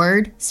suit.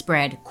 Word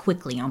spread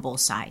quickly on both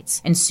sides,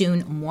 and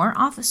soon more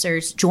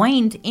officers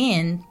joined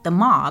in the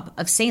mob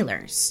of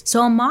sailors.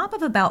 So a mob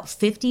of about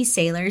 50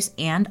 sailors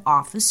and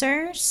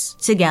officers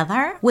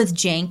together with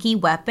janky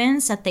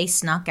weapons that they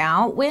snuck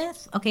out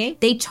with,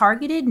 they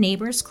targeted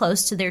neighbors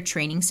close to their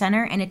training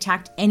center and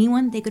attacked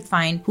anyone they could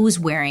find who was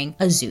wearing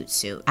a zoot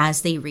suit.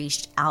 As they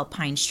reached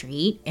Alpine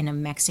Street in a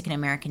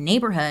Mexican-American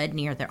neighborhood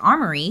near their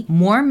armory,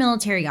 more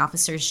military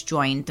officers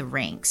joined the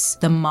ranks.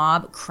 The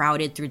mob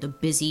crowded through the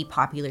busy,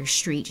 popular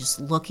street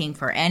just looking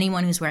for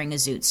anyone who's wearing a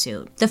zoot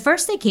suit. The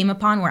first they came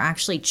upon were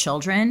actually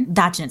children.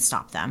 That didn't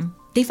stop them.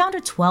 They found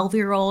a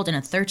 12-year-old and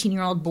a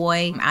 13-year-old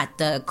boy at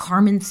the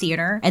Carmen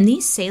Theater, and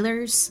these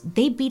sailors,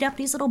 they beat up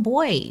these little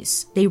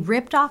boys. They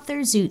ripped off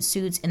their zoot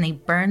suits and they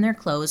burned their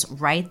clothes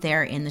right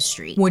there in the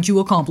street. What'd you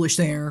accomplish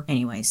there?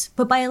 Anyways,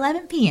 but by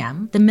 11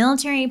 p.m., the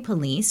military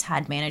police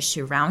had managed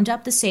to round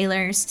up the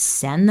sailors,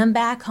 send them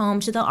back home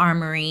to the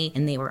armory,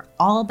 and they were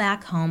all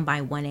back home by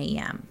 1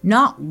 a.m.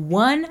 Not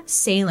one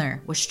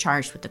sailor was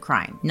charged with the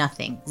crime.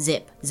 Nothing.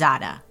 Zip.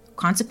 Zada.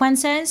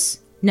 Consequences?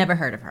 Never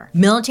heard of her.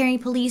 Military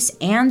police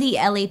and the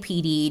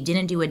LAPD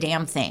didn't do a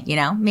damn thing.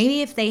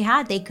 Maybe if they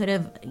had, they could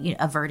have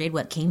averted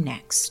what came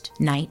next.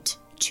 Night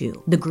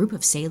 2. The group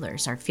of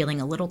sailors are feeling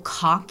a little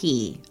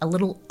cocky, a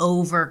little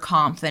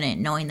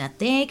overconfident, knowing that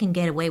they can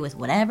get away with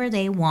whatever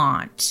they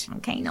want.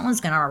 No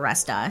one's gonna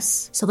arrest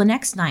us. So the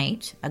next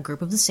night, a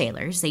group of the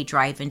sailors, they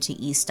drive into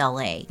East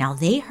LA. Now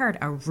they heard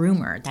a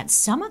rumor that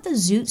some of the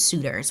zoot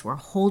suiters were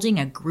holding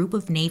a group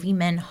of Navy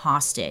men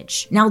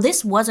hostage. Now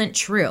this wasn't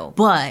true,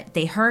 but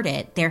they heard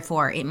it,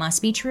 therefore it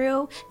must be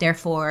true,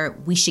 therefore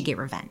we should get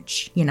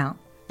revenge,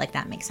 Like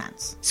that makes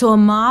sense. So a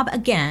mob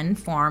again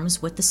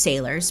forms with the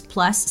sailors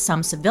plus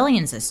some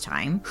civilians this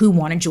time who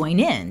want to join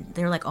in.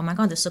 They're like, oh my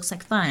God, this looks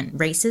like fun.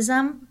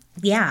 Racism?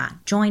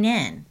 join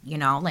in,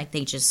 like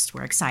they just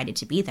were excited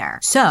to be there.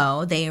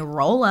 So they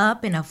roll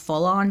up in a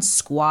full-on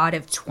squad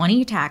of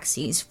 20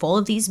 taxis full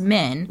of these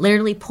men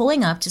literally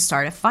pulling up to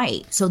start a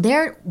fight. So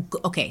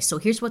so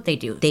here's what they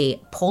do.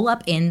 They pull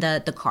up in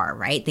the car,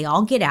 right? They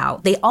all get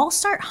out. They all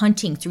start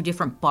hunting through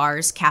different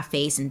bars,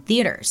 cafes, and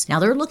theaters. Now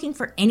they're looking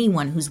for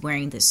anyone who's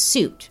wearing this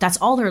suit. That's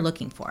all they're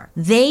looking for.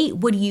 They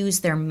would use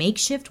their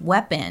makeshift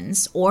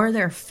weapons or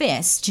their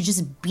fists to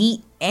just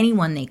beat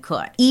anyone they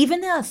could. Even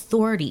the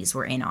authorities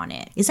were in on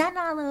it. Is that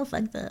not a little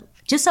fucked up?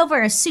 Just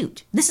over a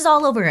suit. This is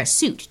all over a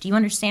suit. Do you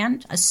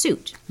understand? A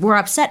suit. We're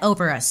upset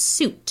over a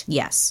suit.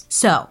 Yes.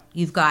 So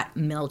you've got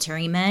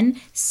military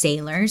men,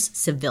 sailors,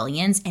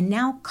 civilians, and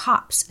now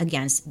cops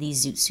against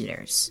these Zoot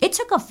Suiters. It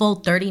took a full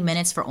 30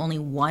 minutes for only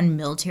one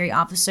military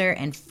officer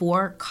and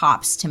 4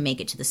 cops to make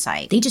it to the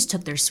site. They just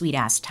took their sweet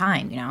ass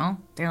time,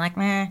 They're like,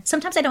 meh.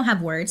 Sometimes I don't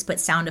have words, but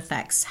sound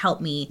effects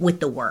help me with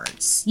the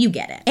words. You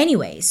get it.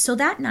 Anyways, so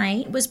that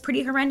night was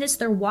pretty horrendous.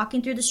 They're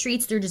walking through the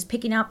streets. They're just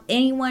picking up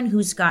anyone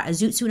who's got a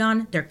Zoot suit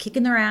on. They're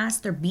kicking their ass.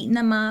 They're beating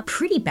them up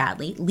pretty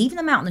badly, leaving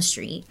them out in the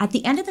street. At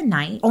the end of the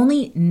night,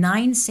 only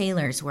 9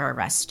 sailors were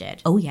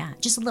arrested. Oh yeah,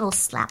 just a little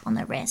slap on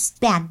the wrist.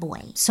 Bad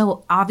boy.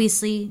 So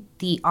obviously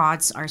the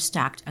odds are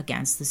stacked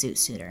against the Zoot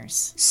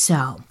Suiters.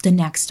 So the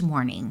next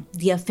morning,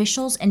 the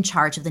officials in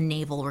charge of the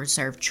Naval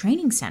Reserve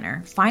Training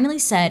Center finally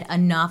said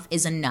enough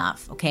is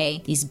enough,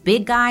 okay? These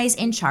big guys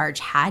in charge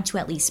had to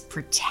at least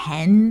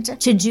pretend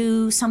to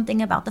do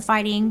something about the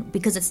fighting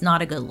because it's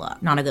not a good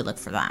look. Not a good look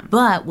for them.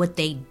 But what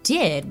they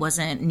did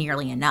wasn't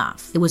nearly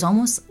enough. It was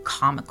almost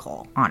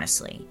comical,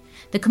 honestly.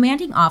 The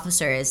commanding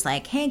officer is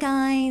like, hey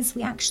guys,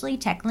 we actually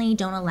technically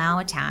don't allow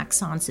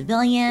attacks on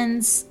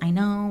civilians. I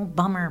know,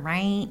 bummer,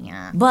 right?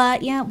 Yeah.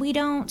 But yeah, we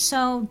don't,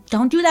 so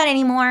don't do that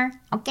anymore,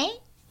 okay?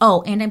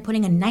 Oh, and I'm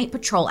putting a night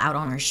patrol out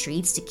on our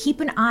streets to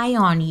keep an eye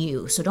on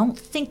you, so don't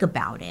think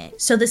about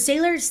it. So the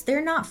sailors,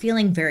 they're not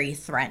feeling very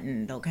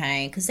threatened,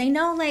 okay? Because they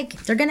know,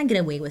 they're gonna get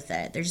away with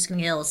it. They're just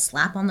gonna get a little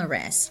slap on the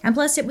wrist. And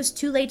plus, it was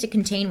too late to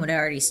contain what had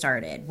already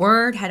started.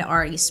 Word had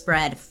already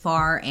spread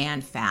far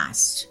and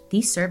fast.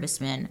 These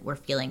servicemen were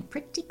feeling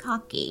pretty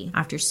cocky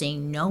after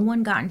seeing no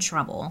one got in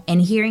trouble, and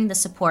hearing the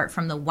support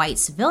from the white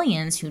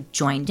civilians who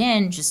joined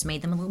in just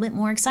made them a little bit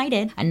more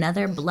excited.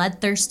 Another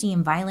bloodthirsty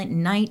and violent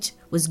night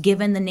was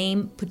given the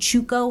name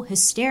Pachuco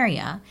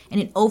Hysteria, and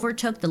it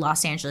overtook the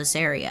Los Angeles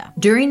area.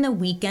 During the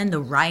weekend,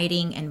 the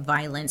rioting and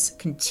violence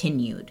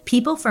continued.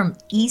 People from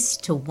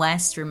east to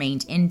west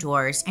remained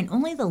indoors, and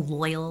only the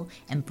loyal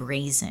and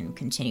brazen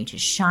continued to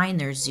shine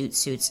their Zoot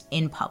suits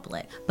in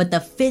public. But the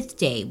 5th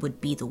day would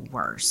be the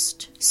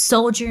worst.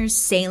 Soldiers,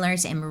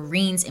 sailors, and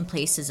Marines in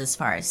places as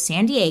far as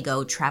San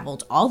Diego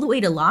traveled all the way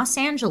to Los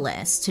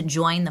Angeles to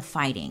join the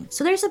fighting.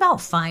 So there's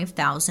about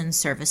 5,000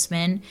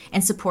 servicemen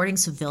and supporting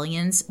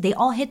civilians. They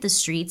all hit the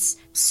streets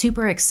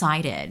super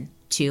excited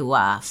to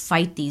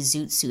fight these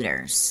Zoot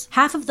Suiters.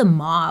 Half of the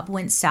mob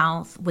went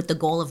south with the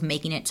goal of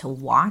making it to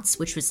Watts,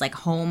 which was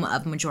home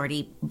of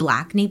majority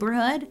black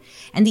neighborhood,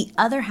 and the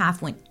other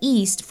half went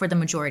east for the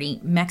majority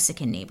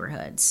Mexican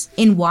neighborhoods.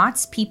 In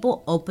Watts,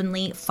 people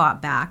openly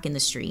fought back in the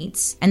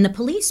streets, and the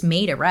police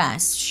made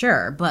arrests,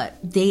 sure, but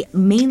they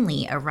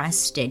mainly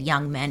arrested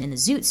young men in the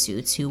Zoot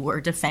suits who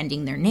were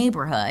defending their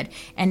neighborhood,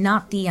 and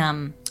not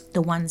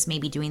the ones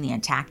maybe doing the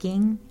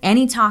attacking.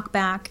 Any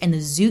talkback and the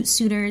Zoot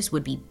Suiters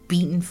would be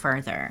beaten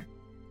further.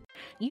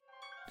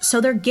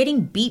 So they're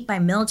getting beat by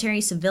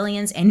military,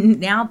 civilians, and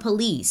now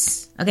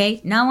police.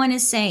 Okay, no one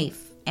is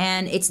safe.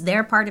 And it's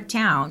their part of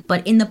town.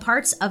 But in the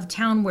parts of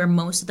town where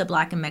most of the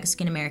Black and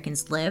Mexican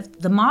Americans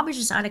lived, the mob is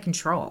just out of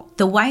control.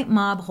 The white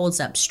mob holds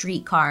up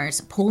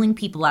streetcars, pulling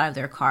people out of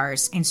their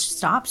cars, and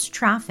stops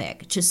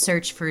traffic to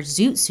search for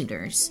Zoot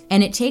Suiters.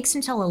 And it takes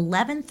until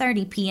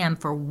 11:30 p.m.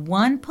 for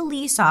one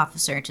police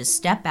officer to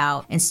step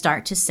out and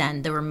start to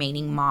send the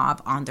remaining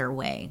mob on their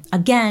way.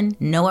 Again,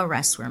 no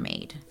arrests were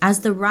made. As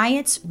the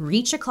riots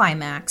reach a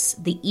climax,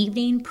 the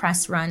evening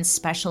press runs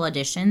special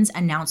editions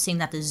announcing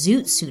that the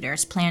Zoot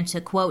Suiters plan to,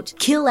 quote,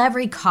 kill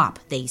every cop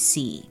they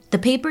see. The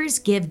papers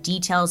give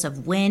details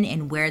of when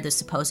and where the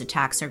supposed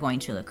attacks are going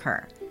to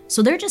occur.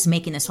 So they're just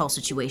making this whole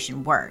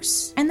situation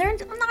worse. And they're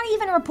not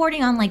even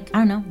reporting on, the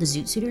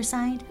Zoot Suiter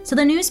side. So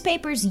the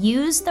newspapers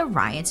use the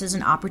riots as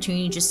an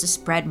opportunity just to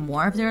spread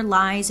more of their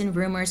lies and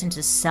rumors and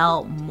to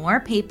sell more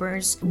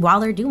papers while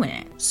they're doing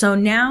it. So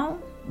now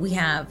we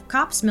have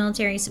cops,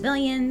 military,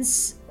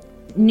 civilians,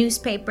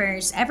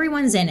 newspapers,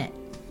 everyone's in it.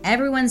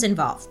 Everyone's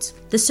involved.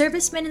 The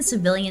servicemen and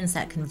civilians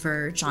that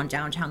converge on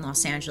downtown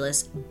Los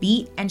Angeles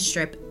beat and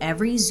strip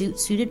every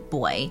Zoot-suited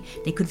boy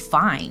they could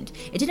find.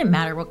 It didn't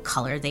matter what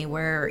color they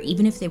were, or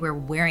even if they were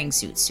wearing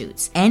Zoot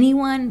suits.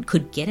 Anyone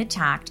could get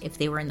attacked if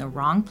they were in the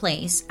wrong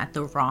place at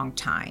the wrong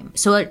time.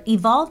 So it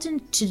evolved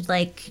into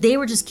they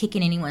were just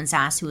kicking anyone's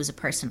ass who was a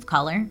person of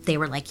color. They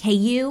were like, hey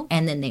you,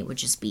 and then they would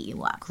just beat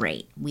you up.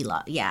 Great.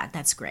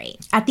 That's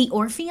great. At the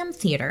Orpheum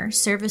Theater,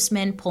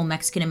 servicemen pull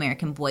Mexican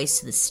American boys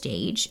to the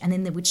stage, and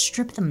then they would would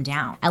strip them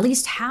down. At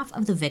least half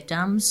of the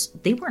victims,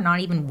 they were not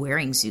even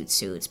wearing zoot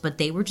suits, but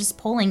they were just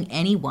pulling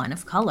anyone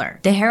of color.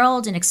 The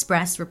Herald and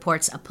Express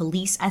reports a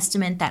police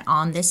estimate that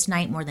on this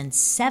night, more than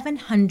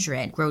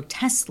 700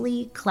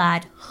 grotesquely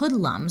clad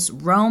hoodlums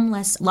roam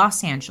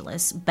Los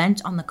Angeles,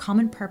 bent on the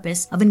common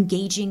purpose of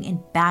engaging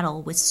in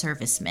battle with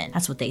servicemen.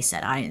 That's what they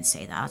said. I didn't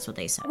say that. That's what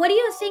they said. What do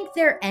you think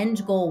their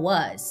end goal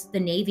was, the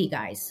Navy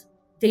guys?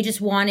 They just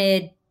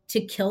wanted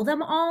to kill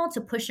them all, to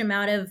push them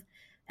out of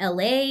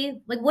LA?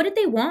 Like, what did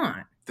they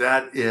want?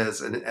 That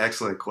is an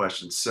excellent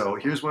question. So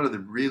here's one of the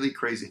really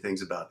crazy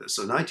things about this.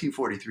 So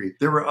 1943,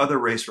 there were other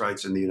race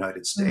riots in the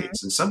United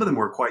States, and some of them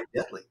were quite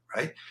deadly,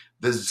 right?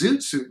 The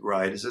Zoot Suit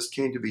riot, as this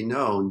came to be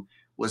known,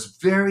 was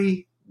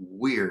very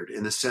weird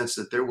in the sense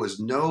that there was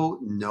no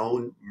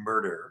known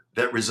murder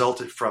that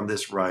resulted from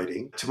this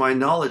rioting. To my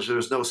knowledge, there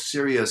was no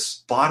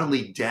serious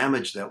bodily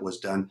damage that was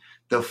done.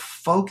 The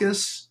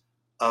focus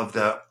of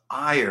the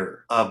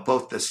ire of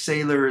both the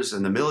sailors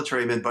and the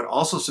military men, but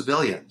also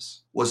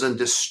civilians, was on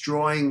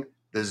destroying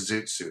the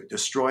Zoot Suit,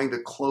 destroying the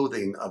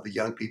clothing of the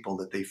young people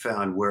that they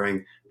found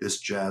wearing this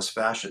jazz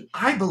fashion.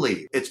 I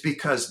believe it's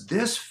because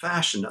this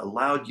fashion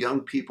allowed young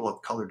people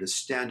of color to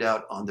stand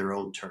out on their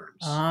own terms.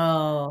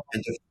 Oh.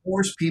 And to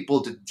force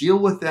people to deal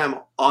with them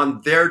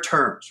on their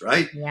terms,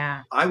 right?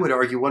 Yeah. I would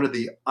argue one of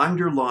the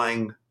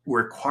underlying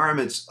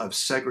requirements of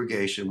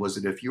segregation was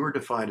that if you were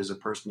defined as a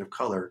person of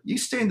color, you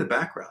stay in the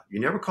background. You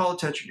never call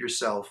attention to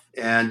yourself,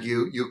 and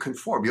you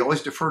conform. You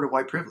always defer to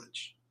white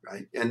privilege,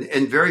 right? And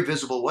in very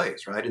visible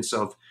ways, right? And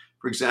so,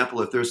 for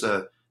example, if there's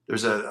a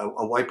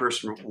white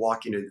person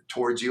walking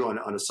towards you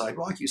on a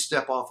sidewalk, you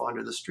step off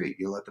onto the street.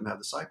 You let them have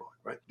the sidewalk,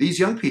 right? These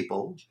young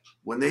people,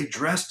 when they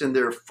dressed in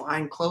their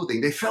fine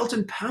clothing, they felt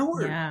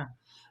empowered. Yeah.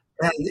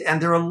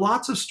 And there are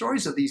lots of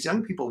stories of these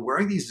young people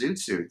wearing these zoot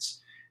suits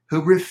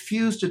who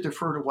refused to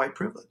defer to white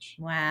privilege.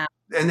 Wow.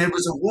 And it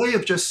was a way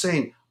of just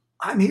saying,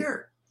 I'm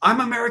here. I'm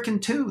American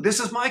too. This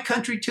is my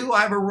country too.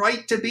 I have a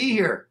right to be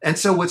here. And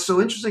so what's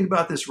so interesting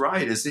about this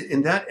riot is that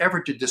in that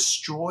effort to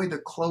destroy the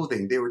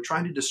clothing, they were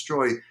trying to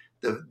destroy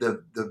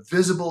the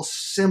visible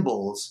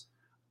symbols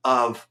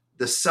of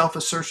the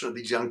self-assertion of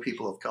these young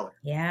people of color.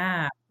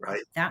 Yeah.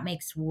 Right. That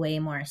makes way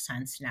more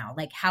sense now.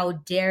 Like, how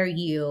dare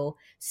you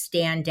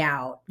stand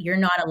out? You're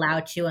not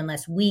allowed to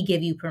unless we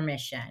give you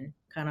permission.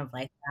 Kind of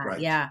like that. Right.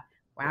 Yeah.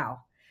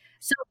 Wow.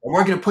 So and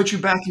we're going to put you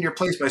back in your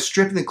place by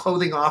stripping the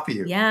clothing off of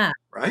you. Yeah.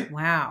 Right.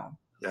 Wow.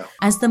 Yeah.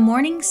 As the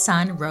morning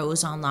sun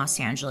rose on Los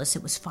Angeles,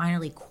 it was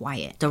finally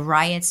quiet. The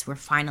riots were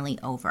finally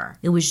over.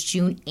 It was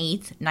June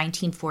 8th,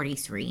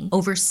 1943.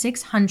 Over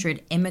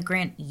 600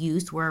 immigrant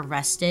youth were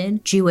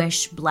arrested.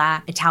 Jewish,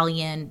 Black,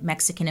 Italian,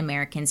 Mexican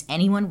Americans,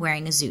 anyone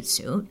wearing a zoot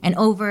suit. And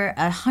over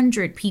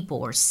 100 people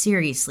were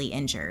seriously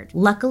injured.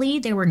 Luckily,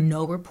 there were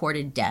no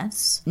reported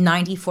deaths.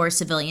 94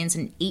 civilians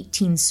and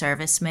 18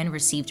 servicemen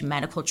received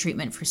medical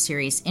treatment for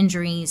serious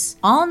injuries.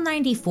 All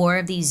 94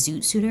 of these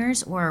zoot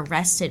suiters were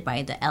arrested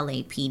by the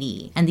LAPD.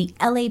 And the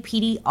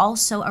LAPD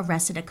also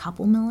arrested a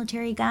couple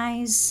military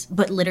guys,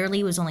 but literally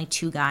it was only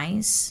 2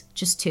 guys,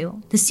 just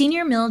 2. The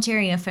senior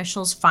military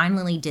officials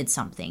finally did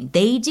something.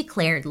 They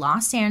declared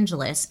Los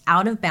Angeles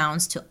out of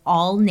bounds to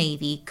all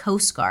Navy,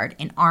 Coast Guard,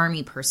 and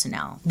Army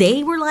personnel.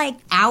 They were like,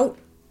 out.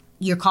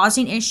 You're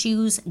causing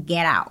issues,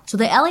 get out. So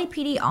the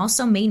LAPD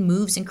also made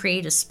moves and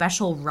created a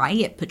special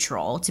riot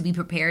patrol to be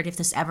prepared if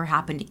this ever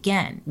happened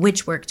again,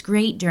 which worked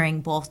great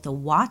during both the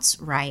Watts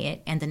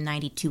riot and the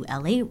 92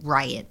 LA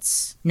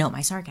riots. Note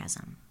my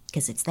sarcasm,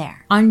 because it's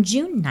there. On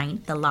June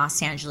 9th, the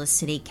Los Angeles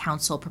City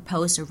Council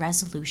proposed a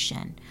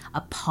resolution,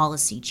 a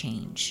policy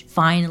change.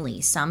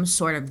 Finally, some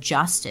sort of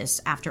justice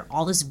after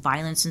all this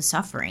violence and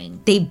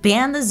suffering. They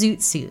banned the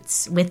zoot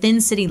suits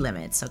within city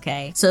limits,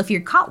 okay? So if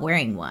you're caught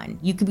wearing one,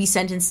 you could be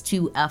sentenced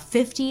to a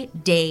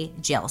 50-day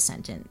jail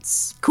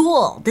sentence.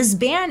 Cool. This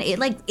ban,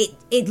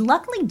 it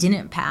luckily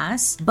didn't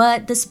pass,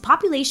 but this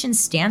population's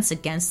stance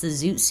against the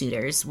zoot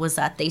suiters was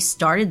that they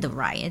started the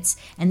riots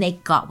and they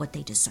got what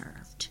they deserved.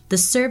 The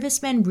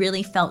servicemen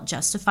really felt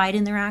justified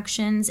in their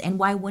actions, and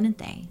why wouldn't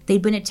they?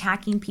 They'd been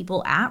attacking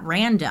people at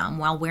random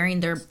while wearing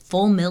their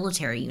full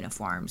military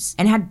uniforms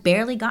and had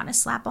barely gotten a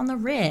slap on the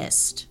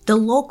wrist. The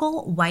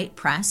local white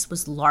press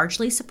was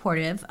largely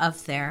supportive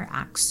of their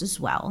acts as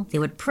well. They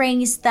would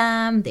praise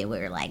them. They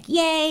were like,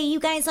 yay, you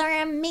guys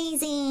are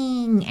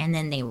amazing. And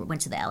then they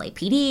went to the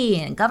LAPD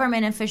and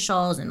government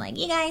officials and like,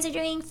 you guys are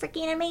doing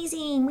freaking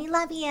amazing. We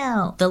love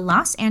you. The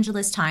Los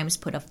Angeles Times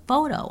put a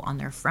photo on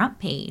their front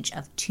page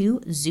of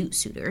 2 zoot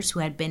suiters who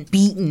had been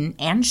beaten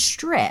and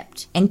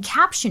stripped and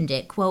captioned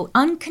it, quote,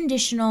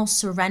 unconditional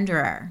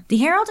surrenderer. The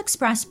Herald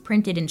Express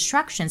printed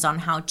instructions on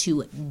how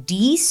to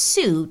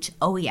de-suit,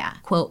 oh yeah,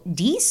 quote,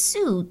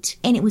 de-suit,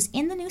 and it was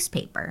in the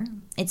newspaper.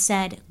 It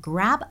said,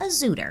 grab a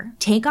zooter,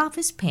 take off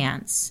his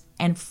pants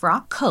and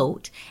frock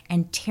coat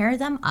and tear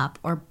them up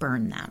or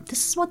burn them.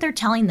 This is what they're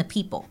telling the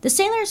people. The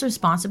sailors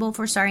responsible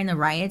for starting the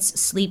riots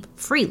sleep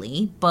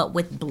freely, but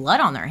with blood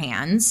on their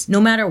hands,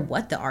 no matter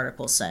what the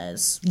article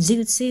says.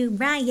 Zoot suit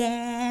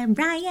riot,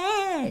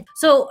 riot.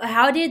 So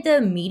how did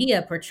the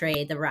media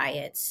portray the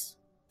riots?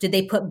 Did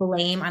they put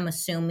blame, I'm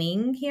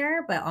assuming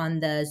here, but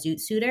on the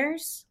Zoot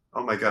Suiters?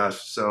 Oh my gosh.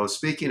 So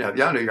speaking of,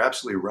 yeah, no, you're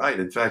absolutely right.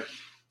 In fact,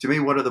 to me,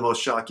 one of the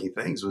most shocking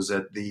things was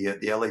that the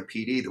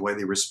LAPD, the way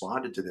they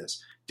responded to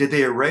this. Did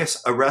they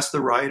arrest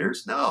the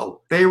rioters?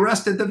 No, they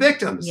arrested the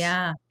victims.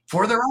 Yeah.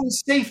 For their own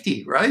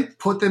safety, right?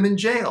 Put them in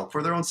jail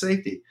for their own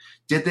safety.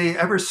 Did they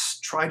ever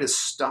try to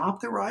stop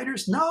the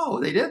rioters? No,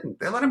 they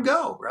didn't. They let them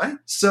go, right?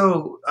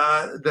 So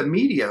the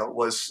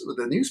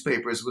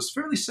newspapers was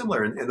fairly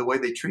similar in the way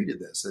they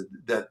treated this,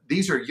 that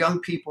these are young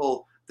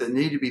people that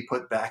need to be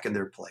put back in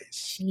their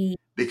place. Jeez.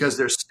 Because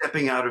they're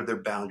stepping out of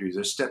their boundaries.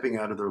 They're stepping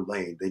out of their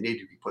lane. They need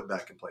to be put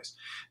back in place.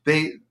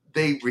 They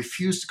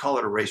refuse to call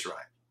it a race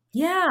riot.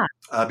 Yeah.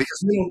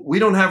 Because we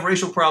don't have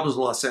racial problems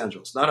in Los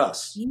Angeles, not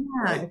us. Yeah.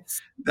 Right?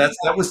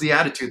 That was the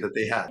attitude that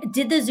they had.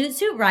 Did the Zoot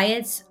Suit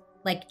riots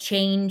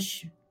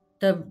change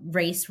the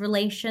race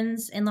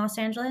relations in Los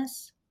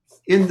Angeles?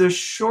 In the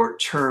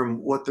short term,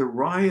 what the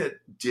riot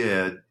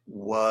did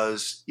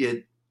was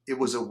it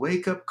was a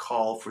wake-up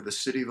call for the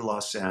city of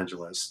Los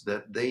Angeles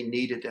that they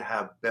needed to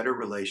have better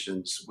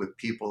relations with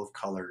people of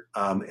color.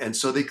 And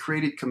so they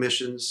created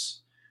commissions.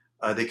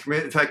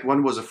 In fact,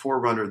 one was a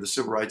forerunner of the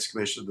Civil Rights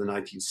Commission of the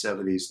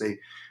 1970s.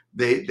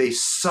 They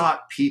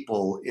sought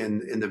people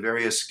in the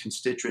various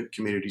constituent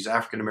communities,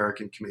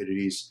 African-American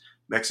communities,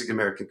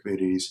 Mexican-American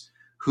communities,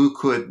 who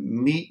could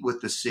meet with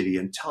the city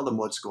and tell them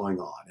what's going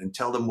on and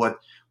tell them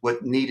what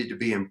needed to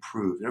be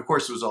improved. And of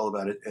course, it was all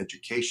about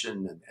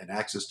education and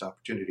access to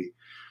opportunity.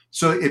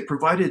 So it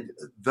provided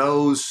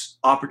those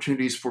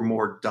opportunities for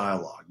more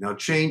dialogue. Now,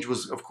 change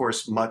was, of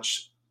course,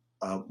 much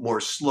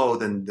more slow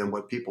than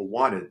what people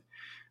wanted.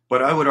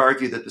 But I would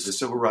argue that the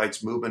civil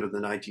rights movement of the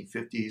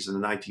 1950s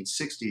and the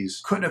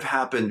 1960s couldn't have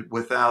happened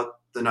without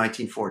the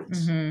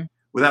 1940s,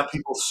 without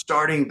people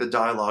starting the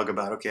dialogue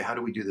about, okay, how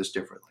do we do this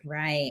differently?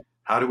 Right.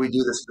 How do we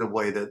do this in a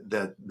way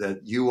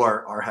that you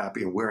are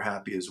happy and we're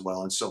happy as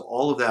well? And so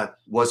all of that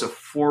was a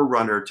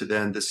forerunner to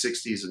then the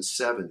 60s and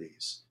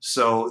 70s.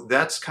 So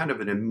that's kind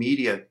of an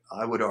immediate,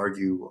 I would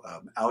argue,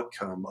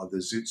 outcome of the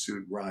Zoot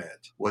Suit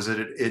riot, was that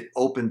it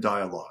opened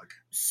dialogue.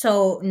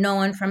 So no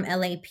one from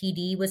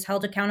LAPD was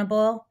held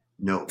accountable?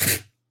 No.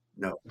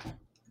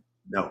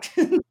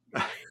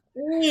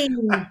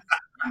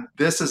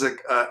 This is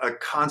a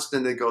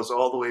constant that goes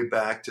all the way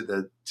back to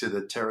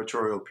the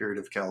territorial period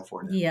of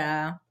California.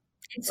 Yeah.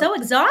 It's so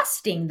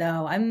exhausting,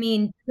 though. I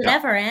mean, does it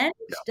ever end?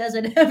 Yeah. Does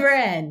it ever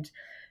end?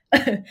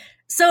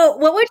 So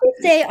what would you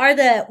say are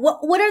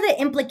what are the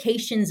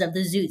implications of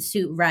the Zoot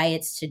Suit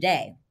riots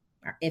today,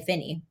 if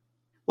any?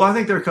 Well, I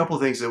think there are a couple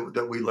of things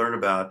that we learn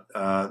about,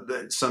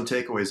 some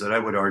takeaways that I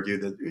would argue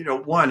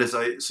that, one, as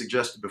I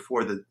suggested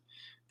before, that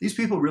these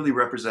people really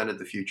represented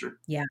the future.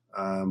 Yeah.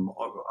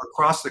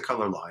 Across the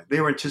color line. They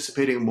were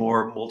anticipating a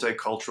more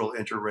multicultural,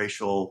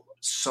 interracial,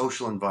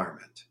 social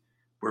environment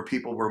where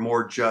people were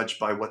more judged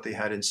by what they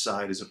had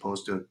inside as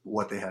opposed to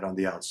what they had on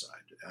the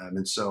outside.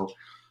 And so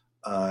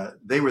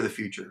they were the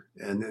future.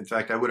 And in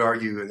fact, I would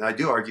argue, and I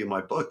do argue in my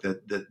book,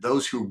 that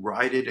those who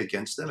rioted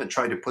against them and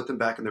tried to put them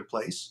back in their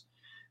place,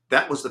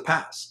 that was the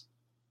past.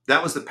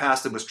 That was the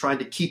past that was trying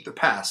to keep the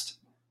past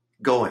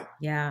going.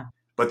 Yeah.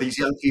 But these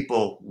young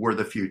people were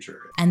the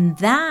future. And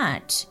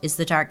that is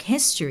the dark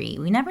history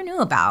we never knew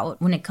about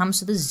when it comes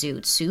to the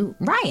Zoot Suit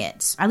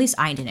riots. At least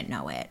I didn't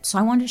know it. So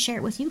I wanted to share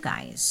it with you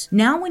guys.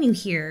 Now when you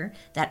hear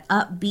that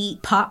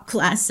upbeat pop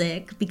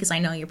classic, because I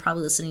know you're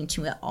probably listening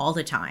to it all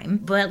the time,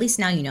 but at least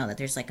now you know that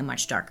there's a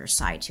much darker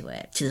side to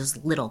it, to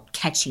those little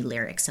catchy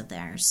lyrics of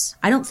theirs.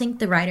 I don't think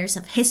the writers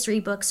of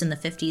history books in the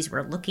 50s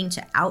were looking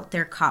to out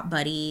their cop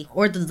buddy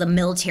or the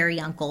military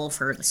uncle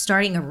for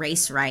starting a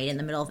race riot in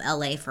the middle of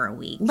LA for a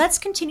week. Let's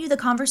continue the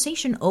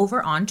conversation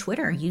over on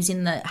Twitter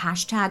using the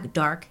hashtag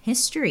Dark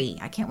History.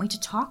 I can't wait to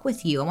talk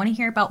with you. I want to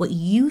hear about what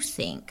you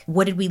think.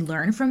 What did we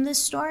learn from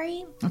this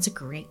story? That's a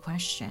great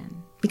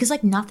question. Because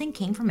nothing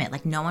came from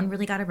it. No one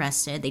really got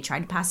arrested. They tried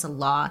to pass a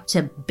law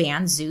to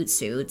ban Zoot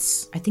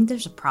Suits. I think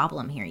there's a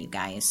problem here, you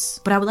guys.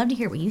 But I would love to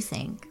hear what you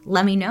think.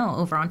 Let me know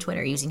over on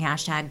Twitter using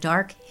hashtag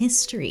Dark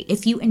History.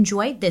 If you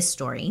enjoyed this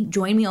story,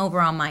 join me over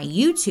on my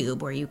YouTube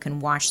where you can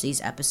watch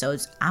these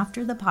episodes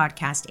after the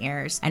podcast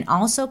airs and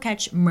also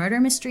catch Murder,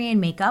 Mystery, and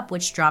Makeup,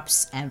 which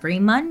drops every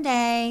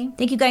Monday.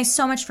 Thank you guys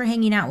so much for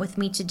hanging out with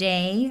me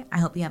today. I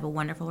hope you have a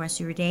wonderful rest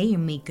of your day. You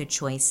make good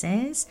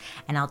choices.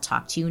 And I'll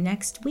talk to you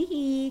next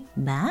week.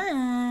 Bye.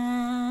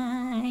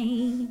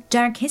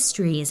 Dark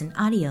History is an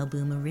Audio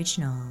Boom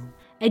original.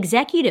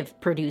 Executive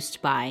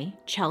produced by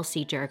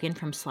Chelsea Durgan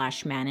from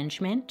Slash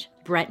Management,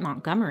 Brett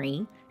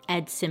Montgomery,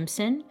 Ed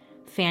Simpson,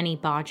 Fanny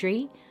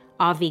Baudry,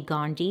 Avi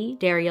Gandhi,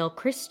 Daryl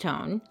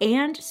Christone,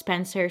 and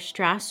Spencer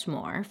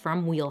Strassmore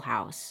from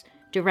Wheelhouse.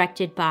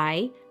 Directed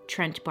by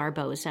Trent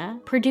Barboza.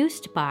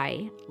 Produced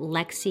by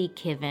Lexi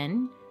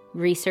Kiven.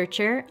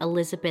 Researcher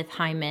Elizabeth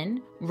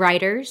Hyman,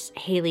 writers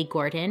Haley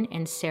Gordon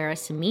and Sarah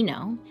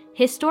Semino,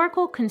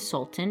 historical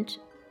consultant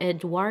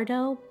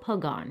Eduardo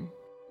Pagan.